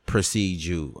of precede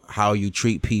you. How you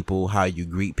treat people, how you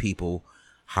greet people,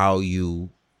 how you,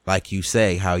 like you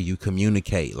say, how you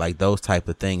communicate, like those type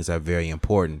of things are very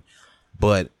important.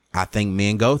 But I think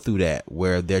men go through that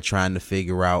where they're trying to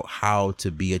figure out how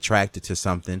to be attracted to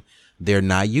something they're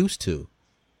not used to.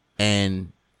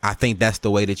 And I think that's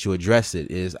the way that you address it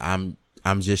is I'm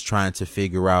just trying to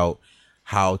figure out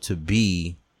how to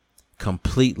be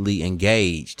completely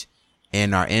engaged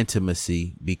in our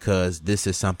intimacy because this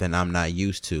is something I'm not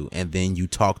used to. And then you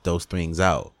talk those things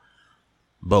out.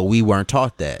 But we weren't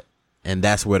taught that. And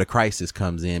that's where the crisis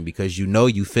comes in, because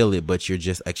you feel it, but you're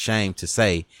just ashamed to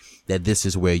say that this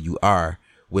is where you are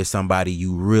with somebody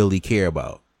you really care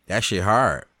about. That shit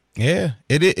hard. Yeah,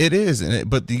 it is.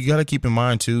 But you got to keep in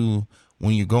mind, too,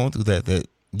 when you're going through that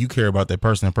you care about that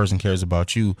person cares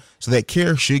about you. So that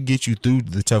care should get you through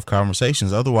the tough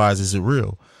conversations. Otherwise, is it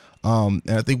real? And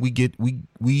I think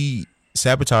we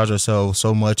sabotage ourselves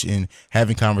so much in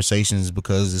having conversations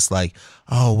because it's like,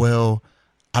 oh, well,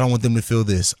 I don't want them to feel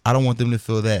this. I don't want them to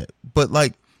feel that. But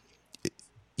like,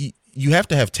 you have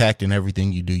to have tact in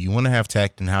everything you do. You want to have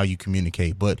tact in how you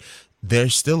communicate, but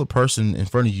there's still a person in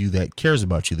front of you that cares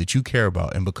about you, that you care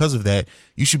about. And because of that,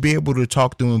 you should be able to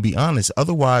talk to them and be honest.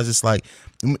 Otherwise, it's like,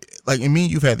 and me,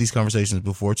 you've had these conversations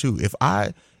before too. If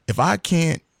I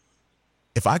can't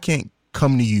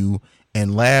come to you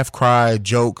and laugh, cry,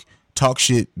 joke, talk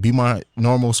shit, be my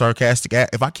normal sarcastic,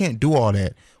 if I can't do all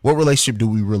that, what relationship do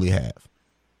we really have?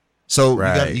 So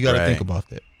you got to think about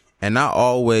that. And I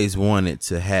always wanted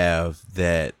to have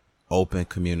that open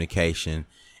communication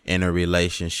in a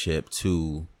relationship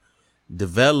to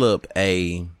develop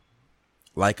a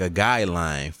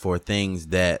guideline for things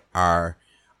that are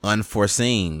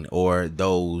unforeseen, or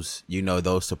those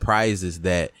surprises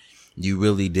that you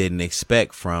really didn't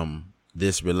expect from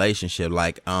this relationship.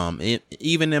 Like,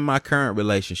 even in my current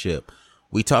relationship,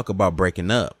 we talk about breaking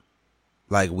up.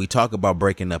 Like, we talk about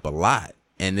breaking up a lot.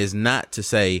 And it's not to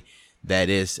say that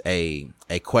it's a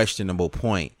questionable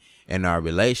point in our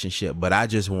relationship, but I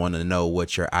just want to know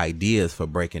what your ideas for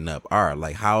breaking up are.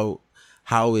 Like, how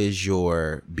is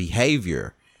your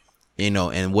behavior,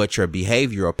 and what your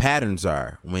behavioral patterns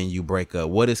are when you break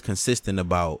up? What is consistent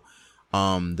about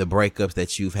the breakups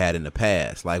that you've had in the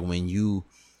past? Like, when you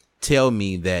tell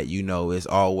me that, it's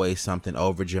always something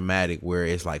over dramatic where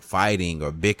it's like fighting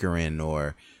or bickering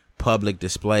or public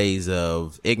displays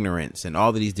of ignorance and all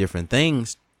of these different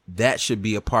things, that should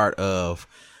be a part of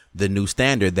the new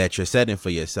standard that you're setting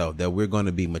for yourself, that we're going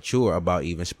to be mature about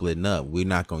even splitting up. We're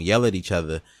not going to yell at each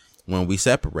other when we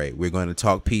separate. We're going to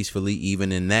talk peacefully,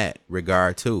 even in that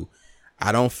regard too.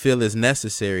 I don't feel it's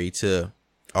necessary to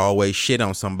always shit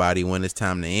on somebody when it's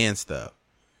time to end stuff.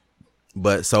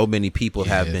 But so many people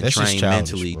have been trained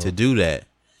mentally to do that.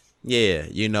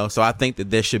 Yeah, so I think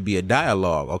that there should be a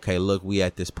dialogue. Okay, look, we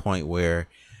at this point where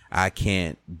I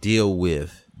can't deal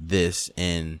with this,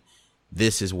 and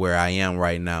this is where I am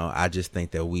right now. I just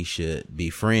think that we should be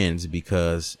friends,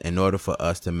 because in order for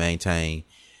us to maintain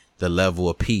the level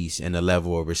of peace and the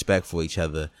level of respect for each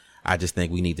other, I just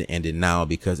think we need to end it now,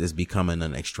 because it's becoming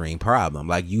an extreme problem.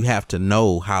 Like, you have to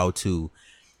know how to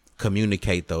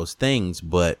communicate those things,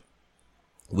 but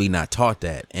we not taught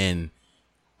that. And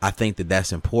I think that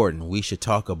that's important. We should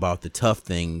talk about the tough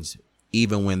things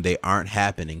even when they aren't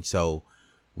happening, so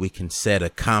we can set a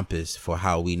compass for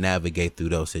how we navigate through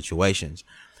those situations.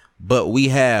 But we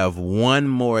have one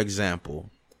more example,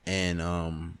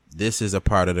 and this is a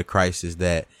part of the crisis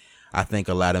that I think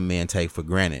a lot of men take for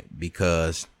granted,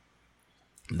 because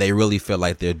they really feel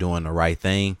like they're doing the right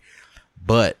thing,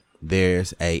 but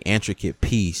there's a intricate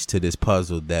piece to this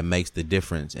puzzle that makes the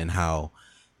difference in how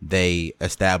they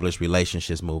establish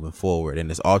relationships moving forward,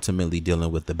 and it's ultimately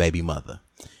dealing with the baby mother.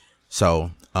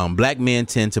 So black men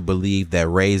tend to believe that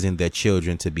raising their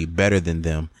children to be better than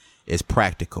them is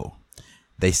practical.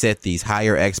 They set these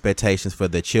higher expectations for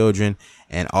their children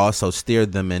and also steer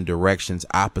them in directions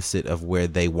opposite of where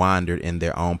they wandered in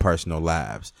their own personal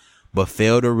lives, but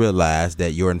fail to realize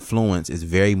that your influence is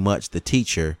very much the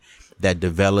teacher that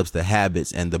develops the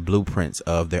habits and the blueprints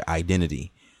of their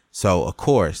identity. So, of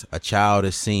course, a child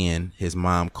is seeing his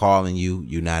mom calling you,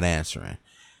 you're not answering.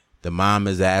 The mom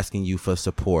is asking you for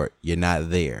support, you're not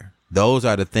there. Those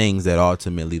are the things that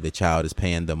ultimately the child is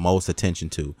paying the most attention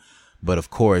to. But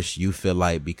of course, you feel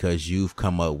like because you've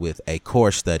come up with a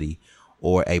course study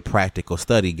or a practical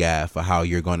study guide for how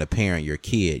you're going to parent your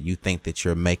kid, you think that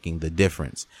you're making the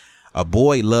difference. A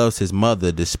boy loves his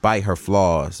mother despite her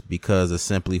flaws because of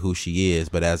simply who she is.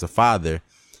 But as a father,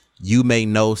 you may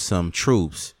know some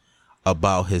truths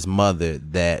about his mother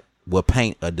that will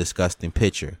paint a disgusting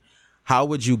picture. How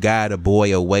would you guide a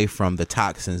boy away from the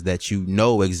toxins that you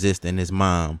know exist in his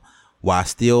mom while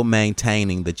still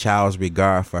maintaining the child's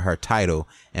regard for her title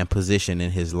and position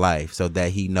in his life so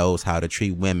that he knows how to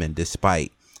treat women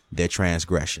despite their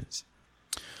transgressions?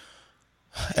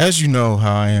 As you know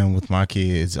how I am with my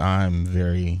kids, I'm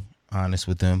very honest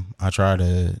with them. I try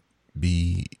to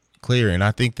be clear, and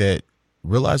I think that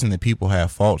realizing that people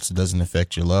have faults doesn't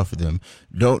affect your love for them.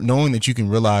 Knowing that you can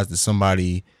realize that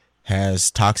somebody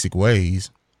has toxic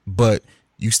ways, but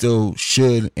you still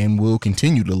should and will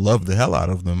continue to love the hell out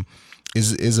of them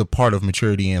is a part of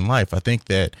maturity in life. I think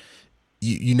that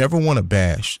you never want to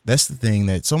bash. That's the thing,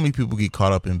 that so many people get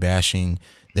caught up in bashing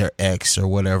their ex or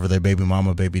whatever, their baby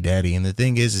mama, baby daddy. And the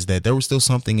thing is that there was still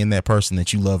something in that person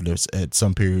that you loved at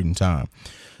some period in time.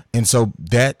 And so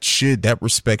that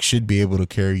respect should be able to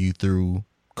carry you through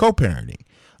co-parenting.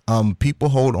 People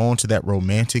hold on to that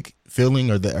romantic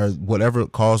feeling or whatever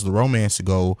caused the romance to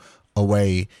go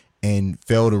away and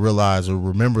fail to realize or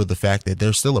remember the fact that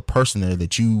there's still a person there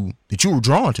that you were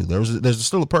drawn to. There's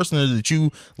still a person there that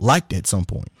you liked at some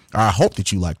point, or I hope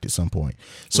that you liked at some point.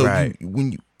 So right.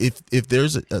 If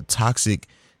there's a toxic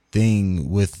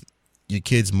thing with your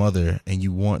kid's mother and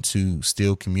you want to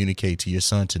still communicate to your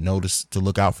son to notice, to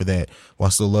look out for that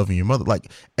while still loving your mother,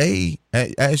 like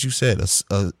as you said,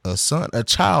 a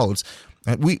child's,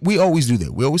 we always do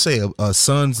that. We always say a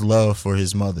son's love for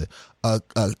his mother, a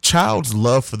child's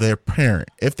love for their parent.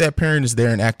 If that parent is there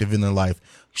and active in their life,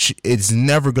 it's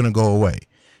never going to go away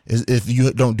if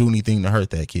you don't do anything to hurt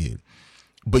that kid.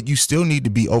 But you still need to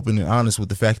be open and honest with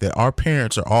the fact that our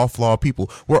parents are all flawed people.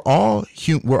 We're all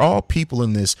people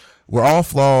in this. We're all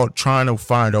flawed, trying to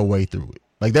find our way through it.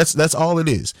 Like that's all it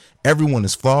is. Everyone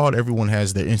is flawed. Everyone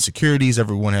has their insecurities.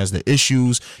 Everyone has their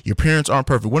issues. Your parents aren't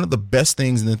perfect. One of the best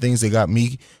things and the things that got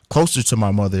me closer to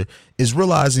my mother is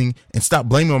realizing and stop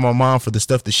blaming my mom for the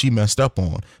stuff that she messed up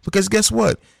on. Because guess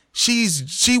what? She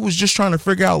was just trying to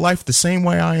figure out life the same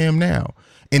way I am now.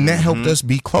 And that helped us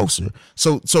be closer.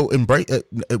 So embrace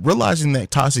realizing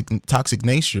that toxic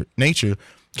nature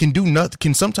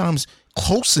can sometimes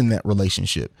closen that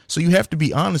relationship. So you have to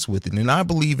be honest with it. And I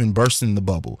believe in bursting the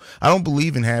bubble. I don't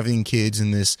believe in having kids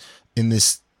in this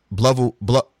bubble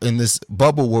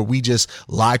where we just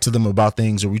lie to them about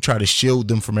things, or we try to shield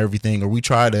them from everything, or we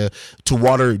try to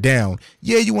water it down.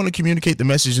 Yeah, you want to communicate the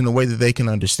message in a way that they can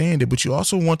understand it, but you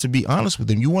also want to be honest with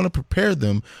them. You want to prepare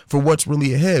them for what's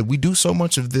really ahead. We do so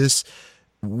much of this.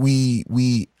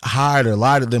 We hide or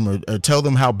lie to them or tell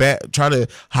them how bad, try to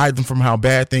hide them from how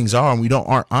bad things are, and we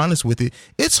aren't honest with it.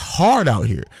 It's hard out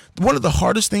here. One of the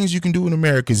hardest things you can do in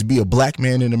America is be a black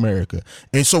man in America.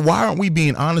 And so why aren't we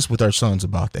being honest with our sons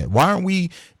about that? Why aren't we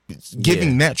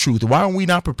giving that truth? Why aren't we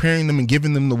not preparing them and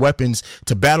giving them the weapons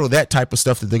to battle that type of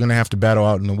stuff that they're going to have to battle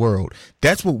out in the world?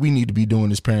 That's what we need to be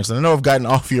doing as parents. And I know I've gotten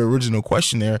off your original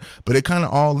question there, but it kind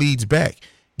of all leads back.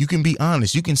 You can be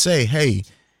honest. You can say, hey,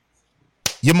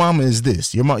 your mama is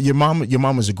this. Your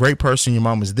mama is a great person. Your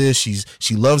mama is this.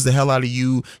 She loves the hell out of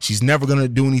you. She's never gonna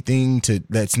do anything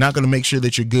that's not gonna make sure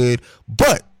that you're good.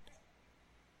 But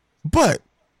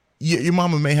your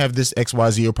mama may have this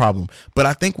XYZ or problem. But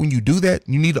I think when you do that,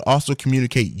 you need to also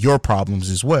communicate your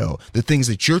problems as well, the things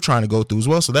that you're trying to go through as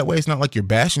well. So that way it's not like you're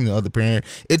bashing the other parent.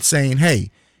 It's saying, hey,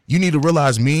 you need to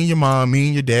realize me and your mom, me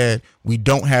and your dad, we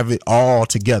don't have it all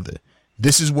together.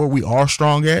 This is where we are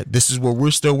strong at. This is where we're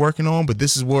still working on. But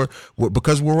this is where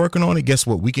because we're working on it, guess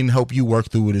what? We can help you work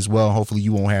through it as well. Hopefully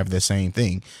you won't have that same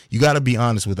thing. You got to be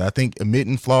honest with it. I think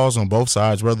admitting flaws on both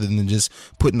sides rather than just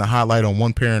putting the highlight on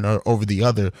one parent or over the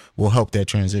other will help that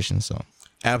transition. So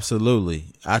absolutely.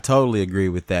 I totally agree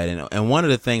with that. And one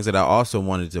of the things that I also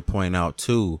wanted to point out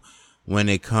too, when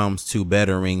it comes to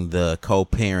bettering the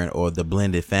co-parent or the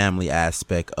blended family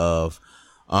aspect of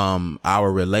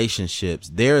our relationships,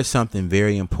 there is something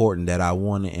very important that I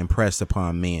want to impress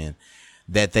upon men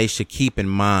that they should keep in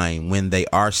mind when they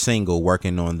are single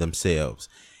working on themselves.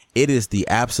 It is the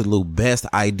absolute best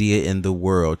idea in the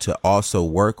world to also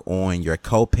work on your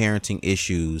co-parenting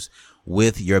issues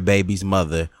with your baby's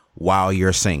mother while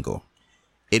you're single.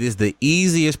 It is the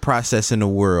easiest process in the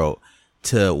world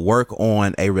to work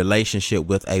on a relationship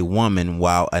with a woman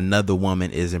while another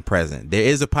woman isn't present. There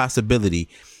is a possibility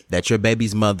that your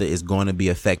baby's mother is going to be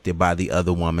affected by the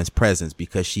other woman's presence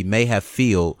because she may have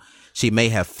felt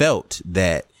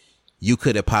that you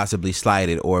could have possibly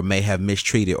slighted or may have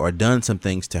mistreated or done some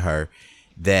things to her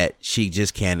that she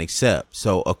just can't accept.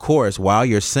 So, of course, while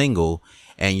you're single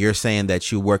and you're saying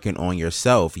that you're working on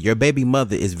yourself, your baby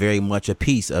mother is very much a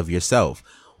piece of yourself.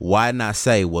 Why not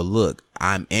say, well, look,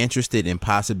 I'm interested in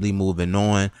possibly moving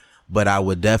on, but I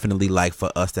would definitely like for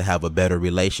us to have a better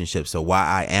relationship. So while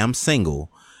I am single,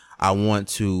 I want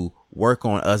to work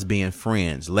on us being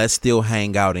friends. Let's still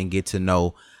hang out and get to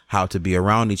know how to be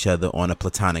around each other on a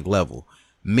platonic level.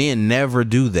 Men never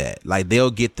do that. Like,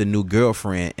 they'll get the new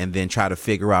girlfriend and then try to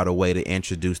figure out a way to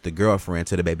introduce the girlfriend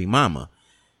to the baby mama.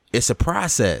 It's a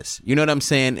process. You know what I'm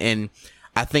saying? And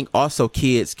I think also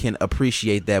kids can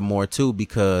appreciate that more too,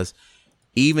 because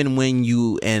even when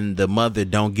you and the mother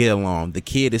don't get along, the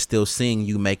kid is still seeing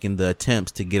you making the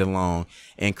attempts to get along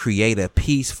and create a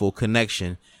peaceful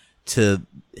connection to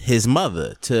his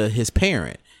mother, to his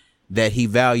parent that he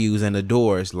values and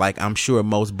adores, like I'm sure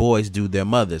most boys do their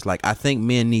mothers. Like, I think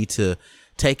men need to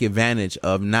take advantage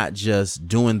of not just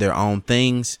doing their own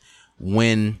things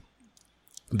when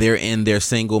they're in their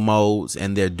single modes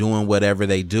and they're doing whatever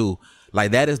they do.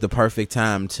 Like, that is the perfect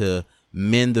time to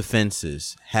mend the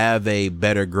fences, have a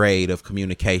better grade of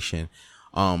communication,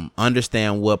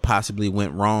 understand what possibly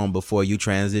went wrong before you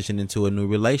transition into a new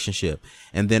relationship.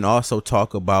 And then also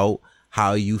talk about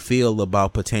how you feel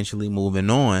about potentially moving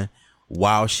on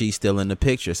while she's still in the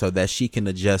picture so that she can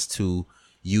adjust to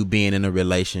you being in a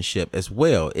relationship as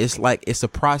well. It's like, it's a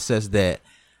process that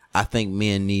I think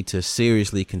men need to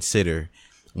seriously consider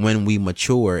when we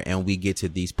mature and we get to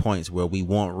these points where we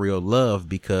want real love,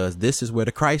 because this is where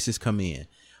the crisis come in.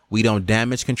 We don't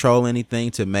damage control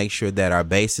anything to make sure that our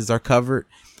bases are covered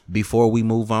before we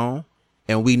move on.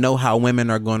 And we know how women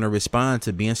are going to respond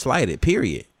to being slighted,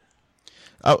 period.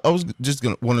 I was just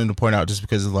wanting to point out, just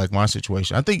because of like my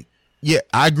situation, I think, yeah,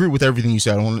 I agree with everything you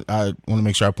said. I want to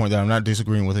make sure I point that I'm not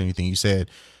disagreeing with anything you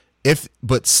said.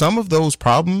 But some of those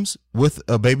problems with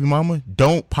a baby mama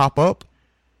don't pop up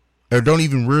or don't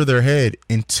even rear their head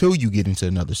until you get into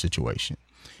another situation.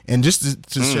 And just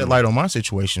to shed light on my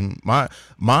situation, my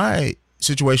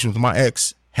situation with my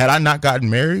ex, had I not gotten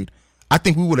married, I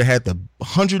think we would have had the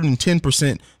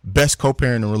 110% best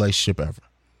co-parenting relationship ever.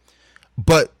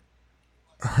 But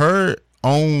her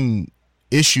own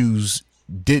issues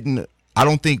didn't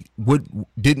arise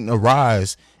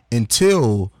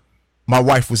until my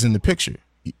wife was in the picture.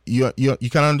 You kind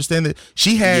of understand that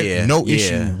she had no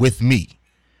issue with me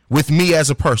as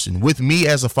a person, with me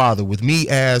as a father, with me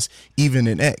as even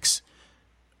an ex.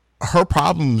 Her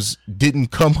problems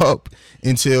didn't come up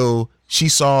until she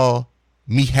saw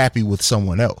me happy with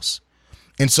someone else.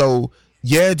 And so,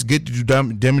 yeah, it's good to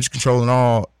do damage control and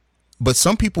all, but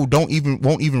some people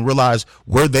won't even realize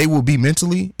where they will be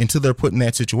mentally until they're put in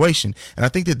that situation. And I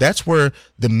think that's where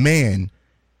the man,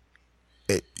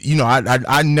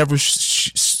 I never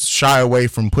shy away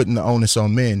from putting the onus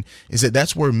on men, is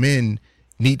that's where men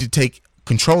need to take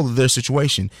control of their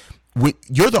situation.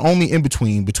 You're the only in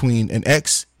between an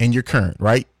ex and your current,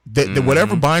 right? That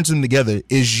whatever binds them together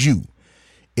is you.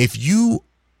 If you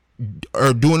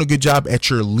are doing a good job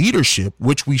at your leadership,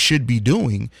 which we should be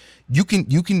doing, you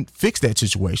can fix that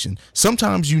situation.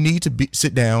 Sometimes you need to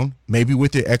sit down, maybe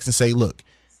with your ex, and say, look,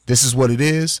 this is what it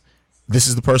is. this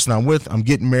is the person I'm with. I'm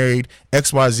getting married,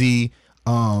 XYZ.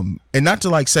 And not to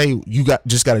like say you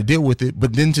just got to deal with it,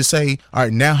 but then to say, all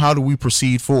right, now how do we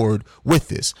proceed forward with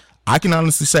this? I can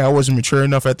honestly say I wasn't mature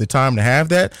enough at the time to have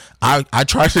that. I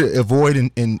tried to avoid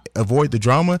and avoid the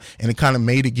drama, and it kind of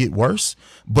made it get worse.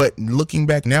 But looking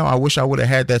back now, I wish I would have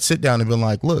had that sit down and been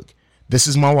like, look, this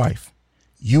is my wife.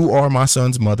 You are my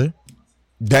son's mother.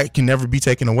 That can never be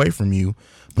taken away from you.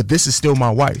 But this is still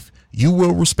my wife. You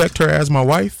will respect her as my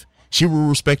wife. She will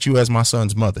respect you as my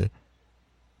son's mother.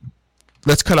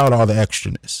 Let's cut out all the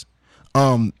extraness.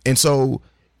 And so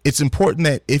it's important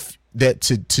that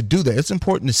to do that, it's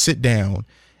important to sit down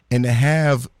and to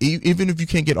have, even if you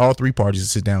can't get all three parties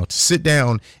to sit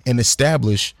down and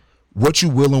establish what you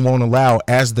will and won't allow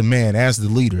as the man, as the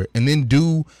leader, and then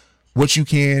do what you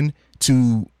can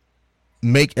to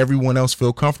make everyone else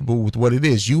feel comfortable with what it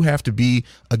is. You have to be,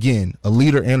 again, a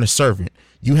leader and a servant.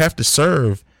 You have to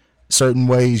serve certain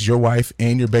ways your wife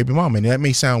and your baby mama. And that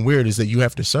may sound weird, is that you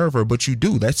have to serve her, but you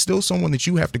do. That's still someone that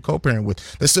you have to co-parent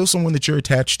with. That's still someone that you're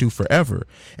attached to forever.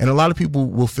 And a lot of people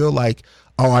will feel like,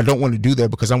 oh, I don't want to do that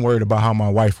because I'm worried about how my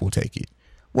wife will take it.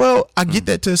 Well, I get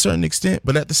that to a certain extent,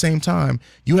 but at the same time,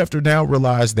 you have to now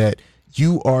realize that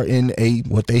you are in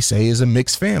what they say is a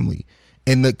mixed family.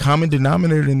 And the common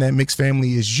denominator in that mixed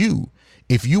family is you.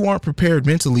 If you aren't prepared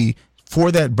mentally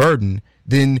for that burden,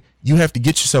 then you have to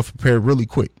get yourself prepared really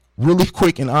quick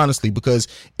and honestly, because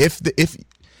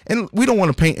and we don't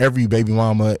want to paint every baby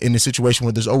mama in a situation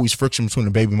where there's always friction between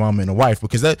a baby mama and a wife,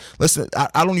 because I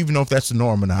don't even know if that's the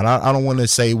norm or not. I don't want to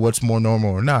say what's more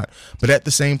normal or not, but at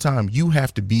the same time, you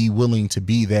have to be willing to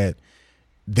be that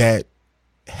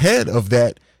head of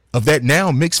that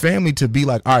now mixed family, to be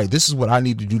like, all right, this is what I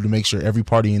need to do to make sure every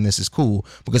party in this is cool,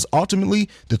 because ultimately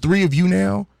the three of you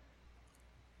now,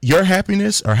 your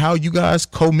happiness or how you guys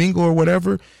commingle or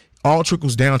whatever, all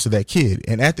trickles down to that kid.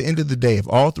 And at the end of the day, if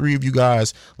all three of you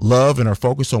guys love and are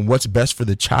focused on what's best for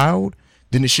the child,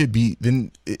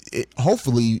 then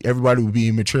hopefully everybody will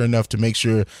be mature enough to make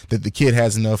sure that the kid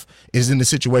is in a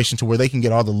situation to where they can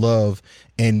get all the love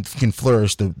and can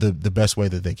flourish the best way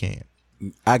that they can.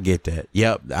 I get that.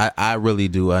 Yep. I really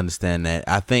do understand that.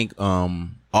 I think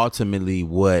ultimately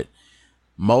what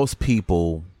most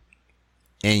people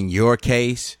in your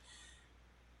case,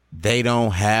 they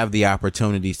don't have the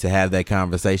opportunities to have that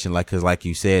conversation. Cause like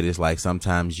you said, it's like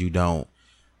sometimes you don't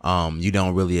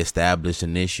really establish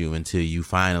an issue until you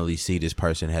finally see this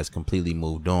person has completely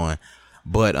moved on.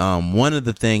 But one of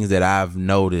the things that I've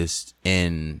noticed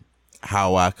in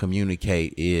how I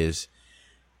communicate is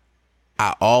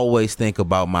I always think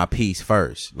about my peace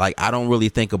first. Like, I don't really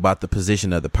think about the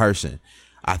position of the person.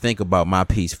 I think about my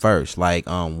peace first. Like,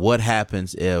 what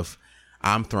happens if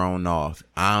I'm thrown off,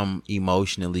 I'm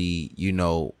emotionally,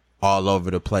 all over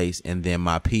the place, and then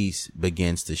my peace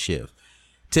begins to shift.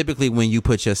 Typically, when you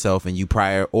put yourself and you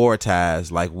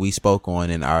prioritize, like we spoke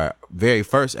on in our very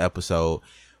first episode,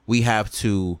 we have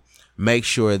to make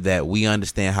sure that we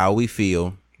understand how we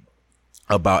feel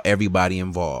about everybody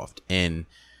involved. And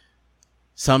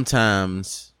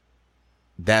sometimes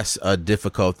that's a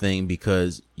difficult thing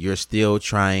because you're still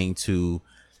trying to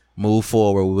move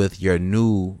forward with your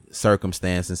new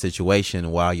circumstance and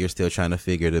situation while you're still trying to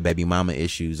figure the baby mama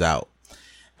issues out.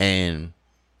 And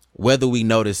whether we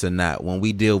notice or not, when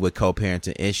we deal with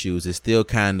co-parenting issues, it's still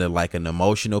kind of like an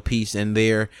emotional piece in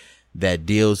there that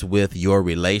deals with your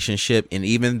relationship. And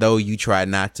even though you try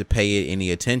not to pay it any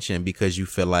attention because you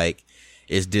feel like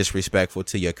it's disrespectful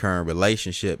to your current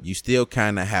relationship, you still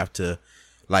kind of have to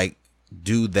like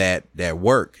do that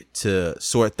work to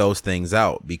sort those things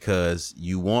out, because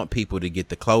you want people to get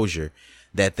the closure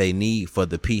that they need for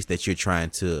the peace that you're trying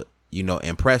to,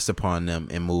 impress upon them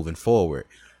and moving forward.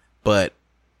 But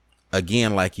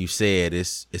again, like you said,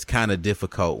 it's kind of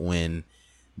difficult when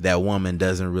that woman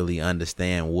doesn't really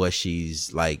understand what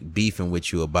she's like beefing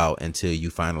with you about until you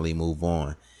finally move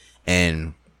on.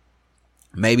 And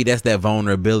maybe that's that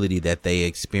vulnerability that they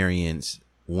experience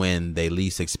when they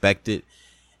least expect it.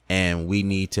 And we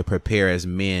need to prepare as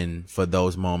men for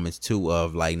those moments too,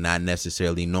 of like not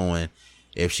necessarily knowing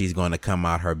if she's going to come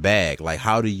out her bag. Like,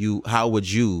 how would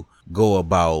you go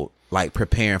about like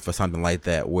preparing for something like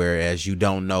that, whereas you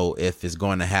don't know if it's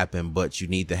going to happen, but you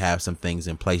need to have some things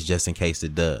in place just in case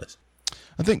it does?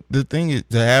 I think the thing is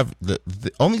to have the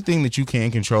only thing that you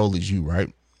can control is you,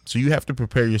 right? So you have to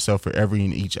prepare yourself for every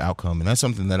and each outcome. And that's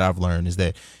something that I've learned, is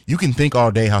that you can think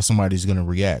all day how somebody's going to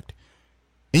react,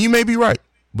 and you may be right,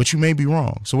 but you may be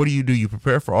wrong. So what do? You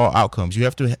prepare for all outcomes. You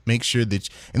have to make sure that,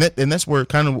 and that's where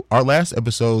kind of our last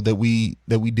episode that we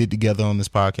did together on this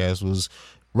podcast was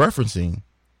referencing.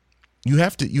 You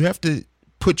have to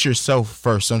put yourself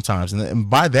first sometimes. And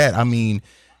by that, I mean,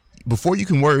 before you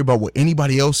can worry about what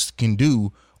anybody else can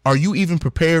do, are you even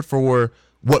prepared for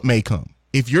what may come?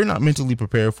 If you're not mentally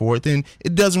prepared for it, then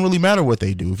it doesn't really matter what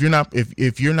they do. If you're not,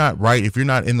 if you're not right, if you're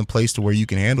not in the place to where you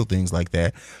can handle things like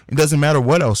that, it doesn't matter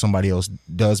what else somebody else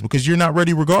does, because you're not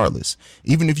ready regardless.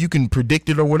 Even if you can predict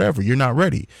it or whatever, you're not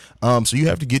ready. So you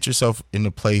have to get yourself in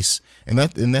a place, and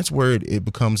that's where it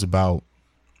becomes about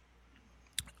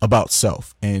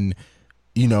self, and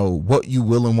what you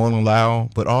will and won't allow,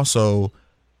 but also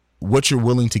what you're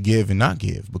willing to give and not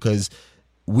give, because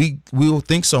we'll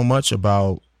think so much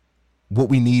about what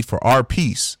we need for our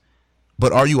peace,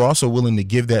 but are you also willing to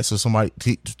give that so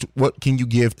what can you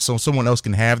give so someone else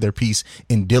can have their peace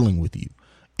in dealing with you?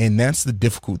 And that's the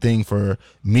difficult thing for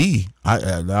me.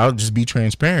 I'll just be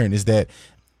transparent, is that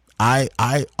I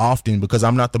often, because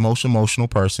I'm not the most emotional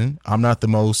person, I'm not the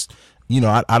most,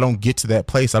 I don't get to that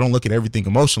place. I don't look at everything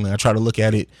emotionally. I try to look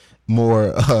at it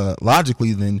more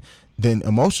logically than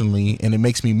emotionally, and it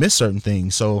makes me miss certain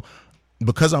things. So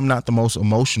because I'm not the most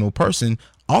emotional person,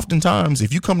 oftentimes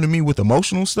if you come to me with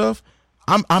emotional stuff,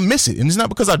 I miss it. And it's not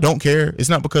because I don't care. It's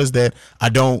not because that I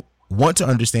don't want to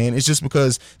understand. It's just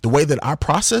because the way that I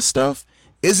process stuff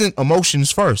isn't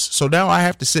emotions first. So now I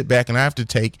have to sit back and I have to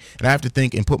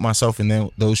think and put myself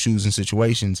in those shoes and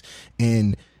situations.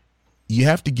 And you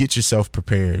have to get yourself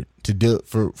prepared to deal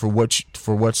for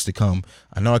what's to come.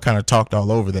 I know I kind of talked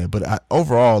all over that, but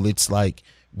overall, it's like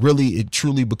really, it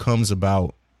truly becomes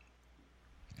about.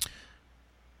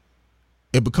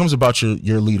 It becomes about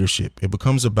your leadership. It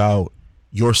becomes about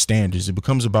your standards. It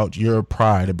becomes about your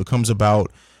pride. It becomes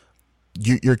about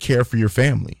your care for your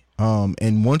family.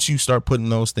 And once you start putting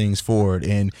those things forward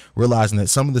and realizing that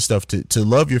some of the stuff to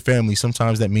love your family,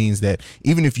 sometimes that means that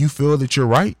even if you feel that you're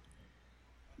right,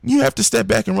 you have to step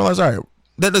back and realize, all right,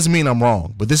 that doesn't mean I'm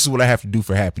wrong, but this is what I have to do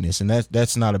for happiness. And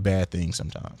that's not a bad thing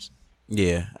sometimes.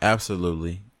 Yeah,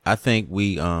 absolutely. I think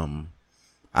we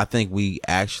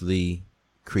actually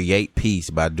create peace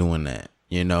by doing that,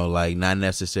 like not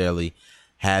necessarily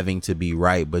having to be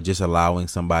right, but just allowing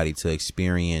somebody to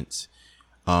experience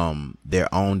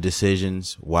their own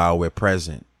decisions while we're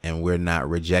present, and we're not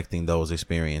rejecting those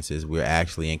experiences. We're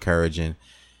actually encouraging,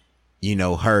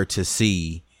 her to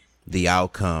see the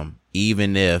outcome,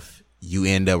 even if you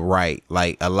end up right.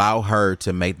 Like, allow her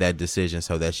to make that decision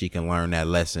so that she can learn that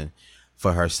lesson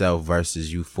for herself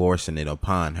versus you forcing it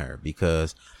upon her,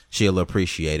 because she'll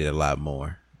appreciate it a lot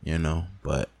more.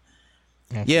 But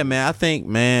yeah, man, I think,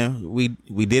 man, we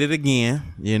did it again.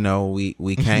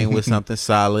 We came with something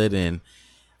solid, and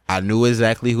I knew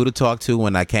exactly who to talk to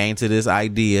when I came to this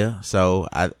idea. So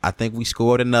I think we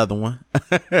scored another one.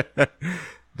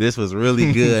 This was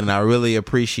really good, and I really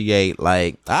appreciate,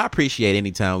 I appreciate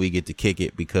anytime we get to kick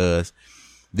it, because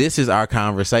this is our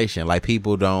conversation. Like,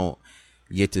 people don't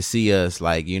get to see us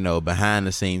behind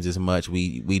the scenes as much.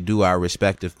 We do our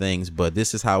respective things, but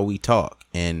this is how we talk,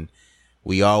 and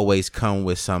we always come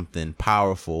with something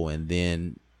powerful, and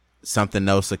then something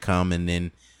else will come, and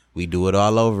then we do it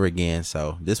all over again.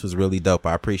 So this was really dope.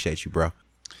 I appreciate you, bro.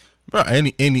 Bro,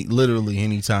 literally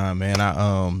anytime, man.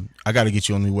 I got to get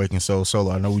you on the Waking Soul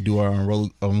solo. I know we do our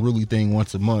unruly thing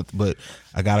once a month, but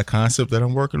I got a concept that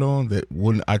I'm working on that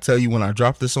when I tell you, when I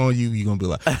drop this on you, you're gonna be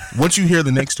like, once you hear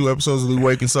the next 2 episodes of the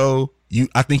Waking Soul,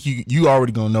 I think you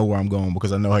already gonna know where I'm going,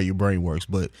 because I know how your brain works.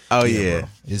 But bro,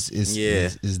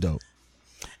 it's dope.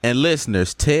 And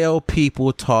listeners, tell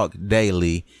People Talk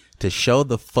Daily to show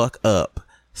the fuck up,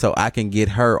 so I can get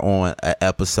her on an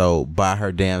episode by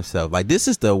her damn self. Like, this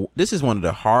is one of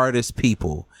the hardest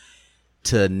people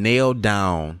to nail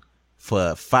down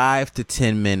for 5 to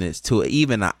 10 minutes to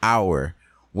even an hour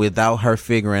without her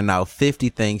figuring out 50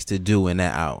 things to do in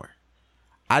that hour.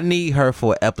 I need her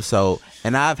for an episode,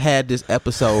 and I've had this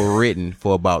episode written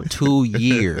for about 2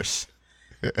 years,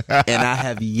 and I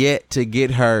have yet to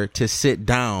get her to sit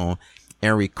down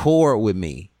and record with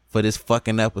me for this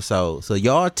fucking episode. So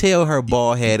y'all tell her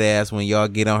bald head ass when y'all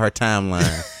get on her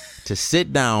timeline to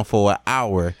sit down for an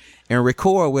hour and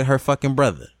record with her fucking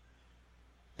brother.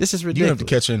 This is ridiculous. You have to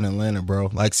catch her in Atlanta, bro.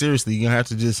 Like, seriously, you're gonna have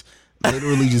to just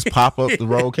literally just pop up the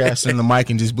roadcaster and the mic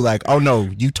and just be like, oh no,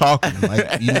 you talking.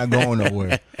 Like, you're not going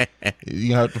nowhere.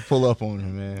 You have to pull up on her,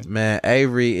 man. Man,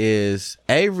 Avery is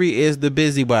the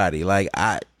busybody. Like,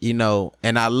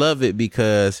 and I love it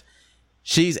because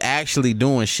she's actually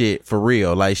doing shit for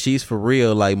real. Like, she's for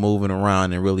real, like, moving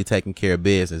around and really taking care of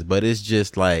business. But it's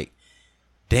just like,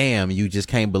 damn, you just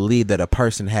can't believe that a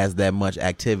person has that much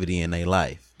activity in their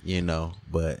life,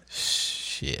 but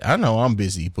shit, I know I'm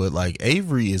busy, but like,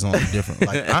 Avery is on a different,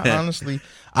 like, I honestly,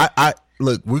 I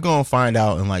look, we're gonna find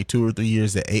out in like 2 or 3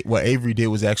 years that what Avery did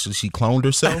was actually she cloned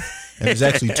herself, and there's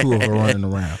actually 2 of her running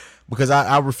around. Because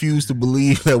I refuse to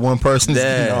believe that one person's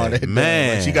doing all that.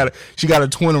 Man, like she got a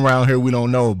twin around here we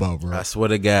don't know about, bro. I swear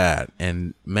to God,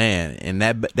 and man, and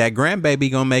that grandbaby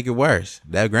gonna make it worse.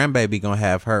 That grandbaby gonna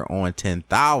have her on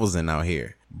 10,000 out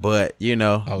here. But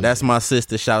that's my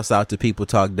sister. Shouts out to People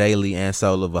Talk Daily and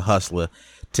Soul of a Hustler.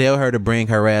 Tell her to bring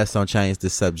her ass on Change the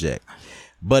Subject.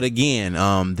 But again,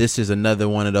 this is another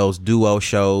one of those duo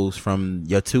shows from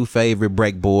your 2 favorite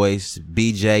break boys,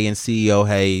 BJ and CEO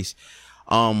Haize.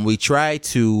 We try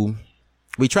to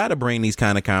bring these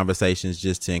kind of conversations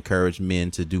just to encourage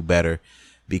men to do better,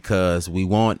 because we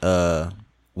want to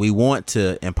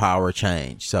empower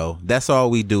change. So that's all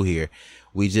we do here.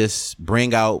 We just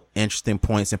bring out interesting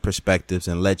points and perspectives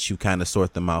and let you kind of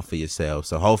sort them out for yourselves.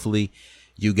 So hopefully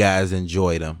you guys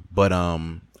enjoy them. But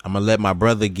I'm gonna let my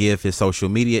brother give his social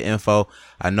media info.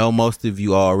 I know most of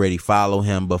you already follow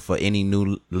him, but for any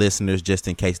new listeners, just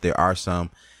in case there are some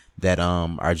that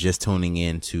are just tuning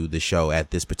in to the show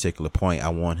at this particular point, I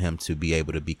want him to be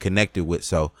able to be connected with.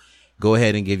 So go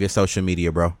ahead and give your social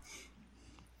media, bro.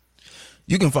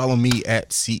 You can follow me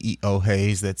at CEO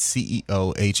Haize. That's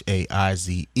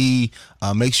CEOHAIZE.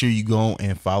 Make sure you go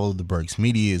and follow the Breaks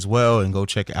Media as well, and go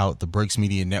check out the Breaks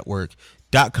Media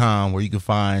Network.com, where you can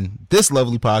find this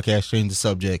lovely podcast, Change the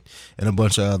Subject, and a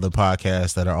bunch of other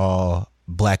podcasts that are all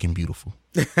black and beautiful.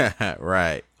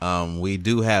 Right. We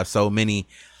do have so many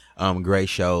great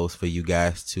shows for you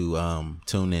guys to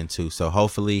tune into. So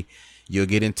hopefully you'll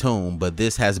get in tune. But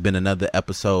this has been another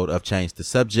episode of Change the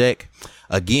Subject.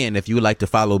 Again, if you would like to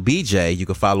follow BJ, you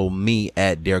can follow me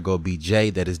at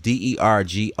DergoBJ. That is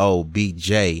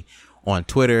DERGOBJ on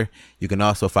Twitter. You can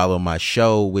also follow my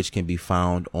show, which can be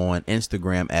found on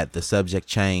Instagram at The Subject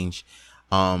Change.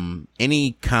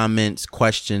 Any comments,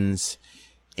 questions,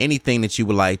 anything that you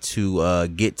would like to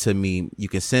get to me, you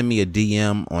can send me a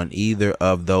DM on either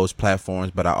of those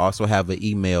platforms. But I also have an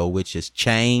email, which is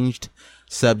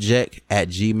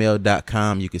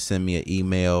changedsubject@gmail.com. You can send me an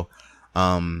email.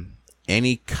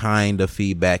 Any kind of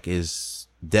feedback is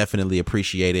definitely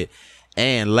appreciated.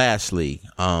 And lastly,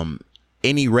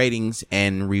 any ratings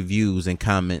and reviews and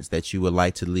comments that you would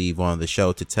like to leave on the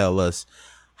show to tell us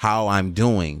how I'm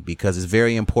doing, because it's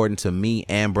very important to me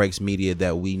and Breaks Media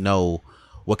that we know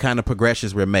what kind of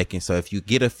progressions we're making. So if you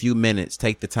get a few minutes,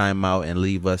 take the time out and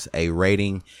leave us a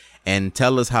rating and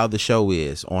tell us how the show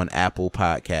is on Apple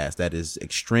Podcasts. That is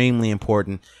extremely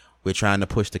important. We're trying to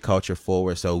push the culture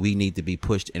forward, so we need to be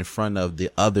pushed in front of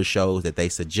the other shows that they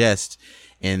suggest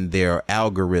in their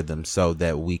algorithm, so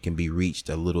that we can be reached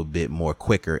a little bit more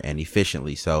quicker and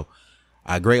efficiently. So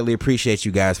I greatly appreciate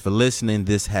you guys for listening.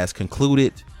 This has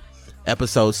concluded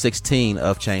episode 16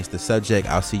 of Change the Subject.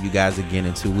 I'll see you guys again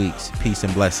in 2 weeks. Peace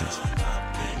and blessings.